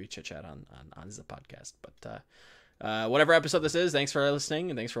chit chat on the podcast. But whatever episode this is, thanks for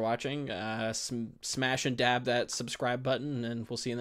listening and thanks for watching. Smash and dab that subscribe button, and we'll see you in the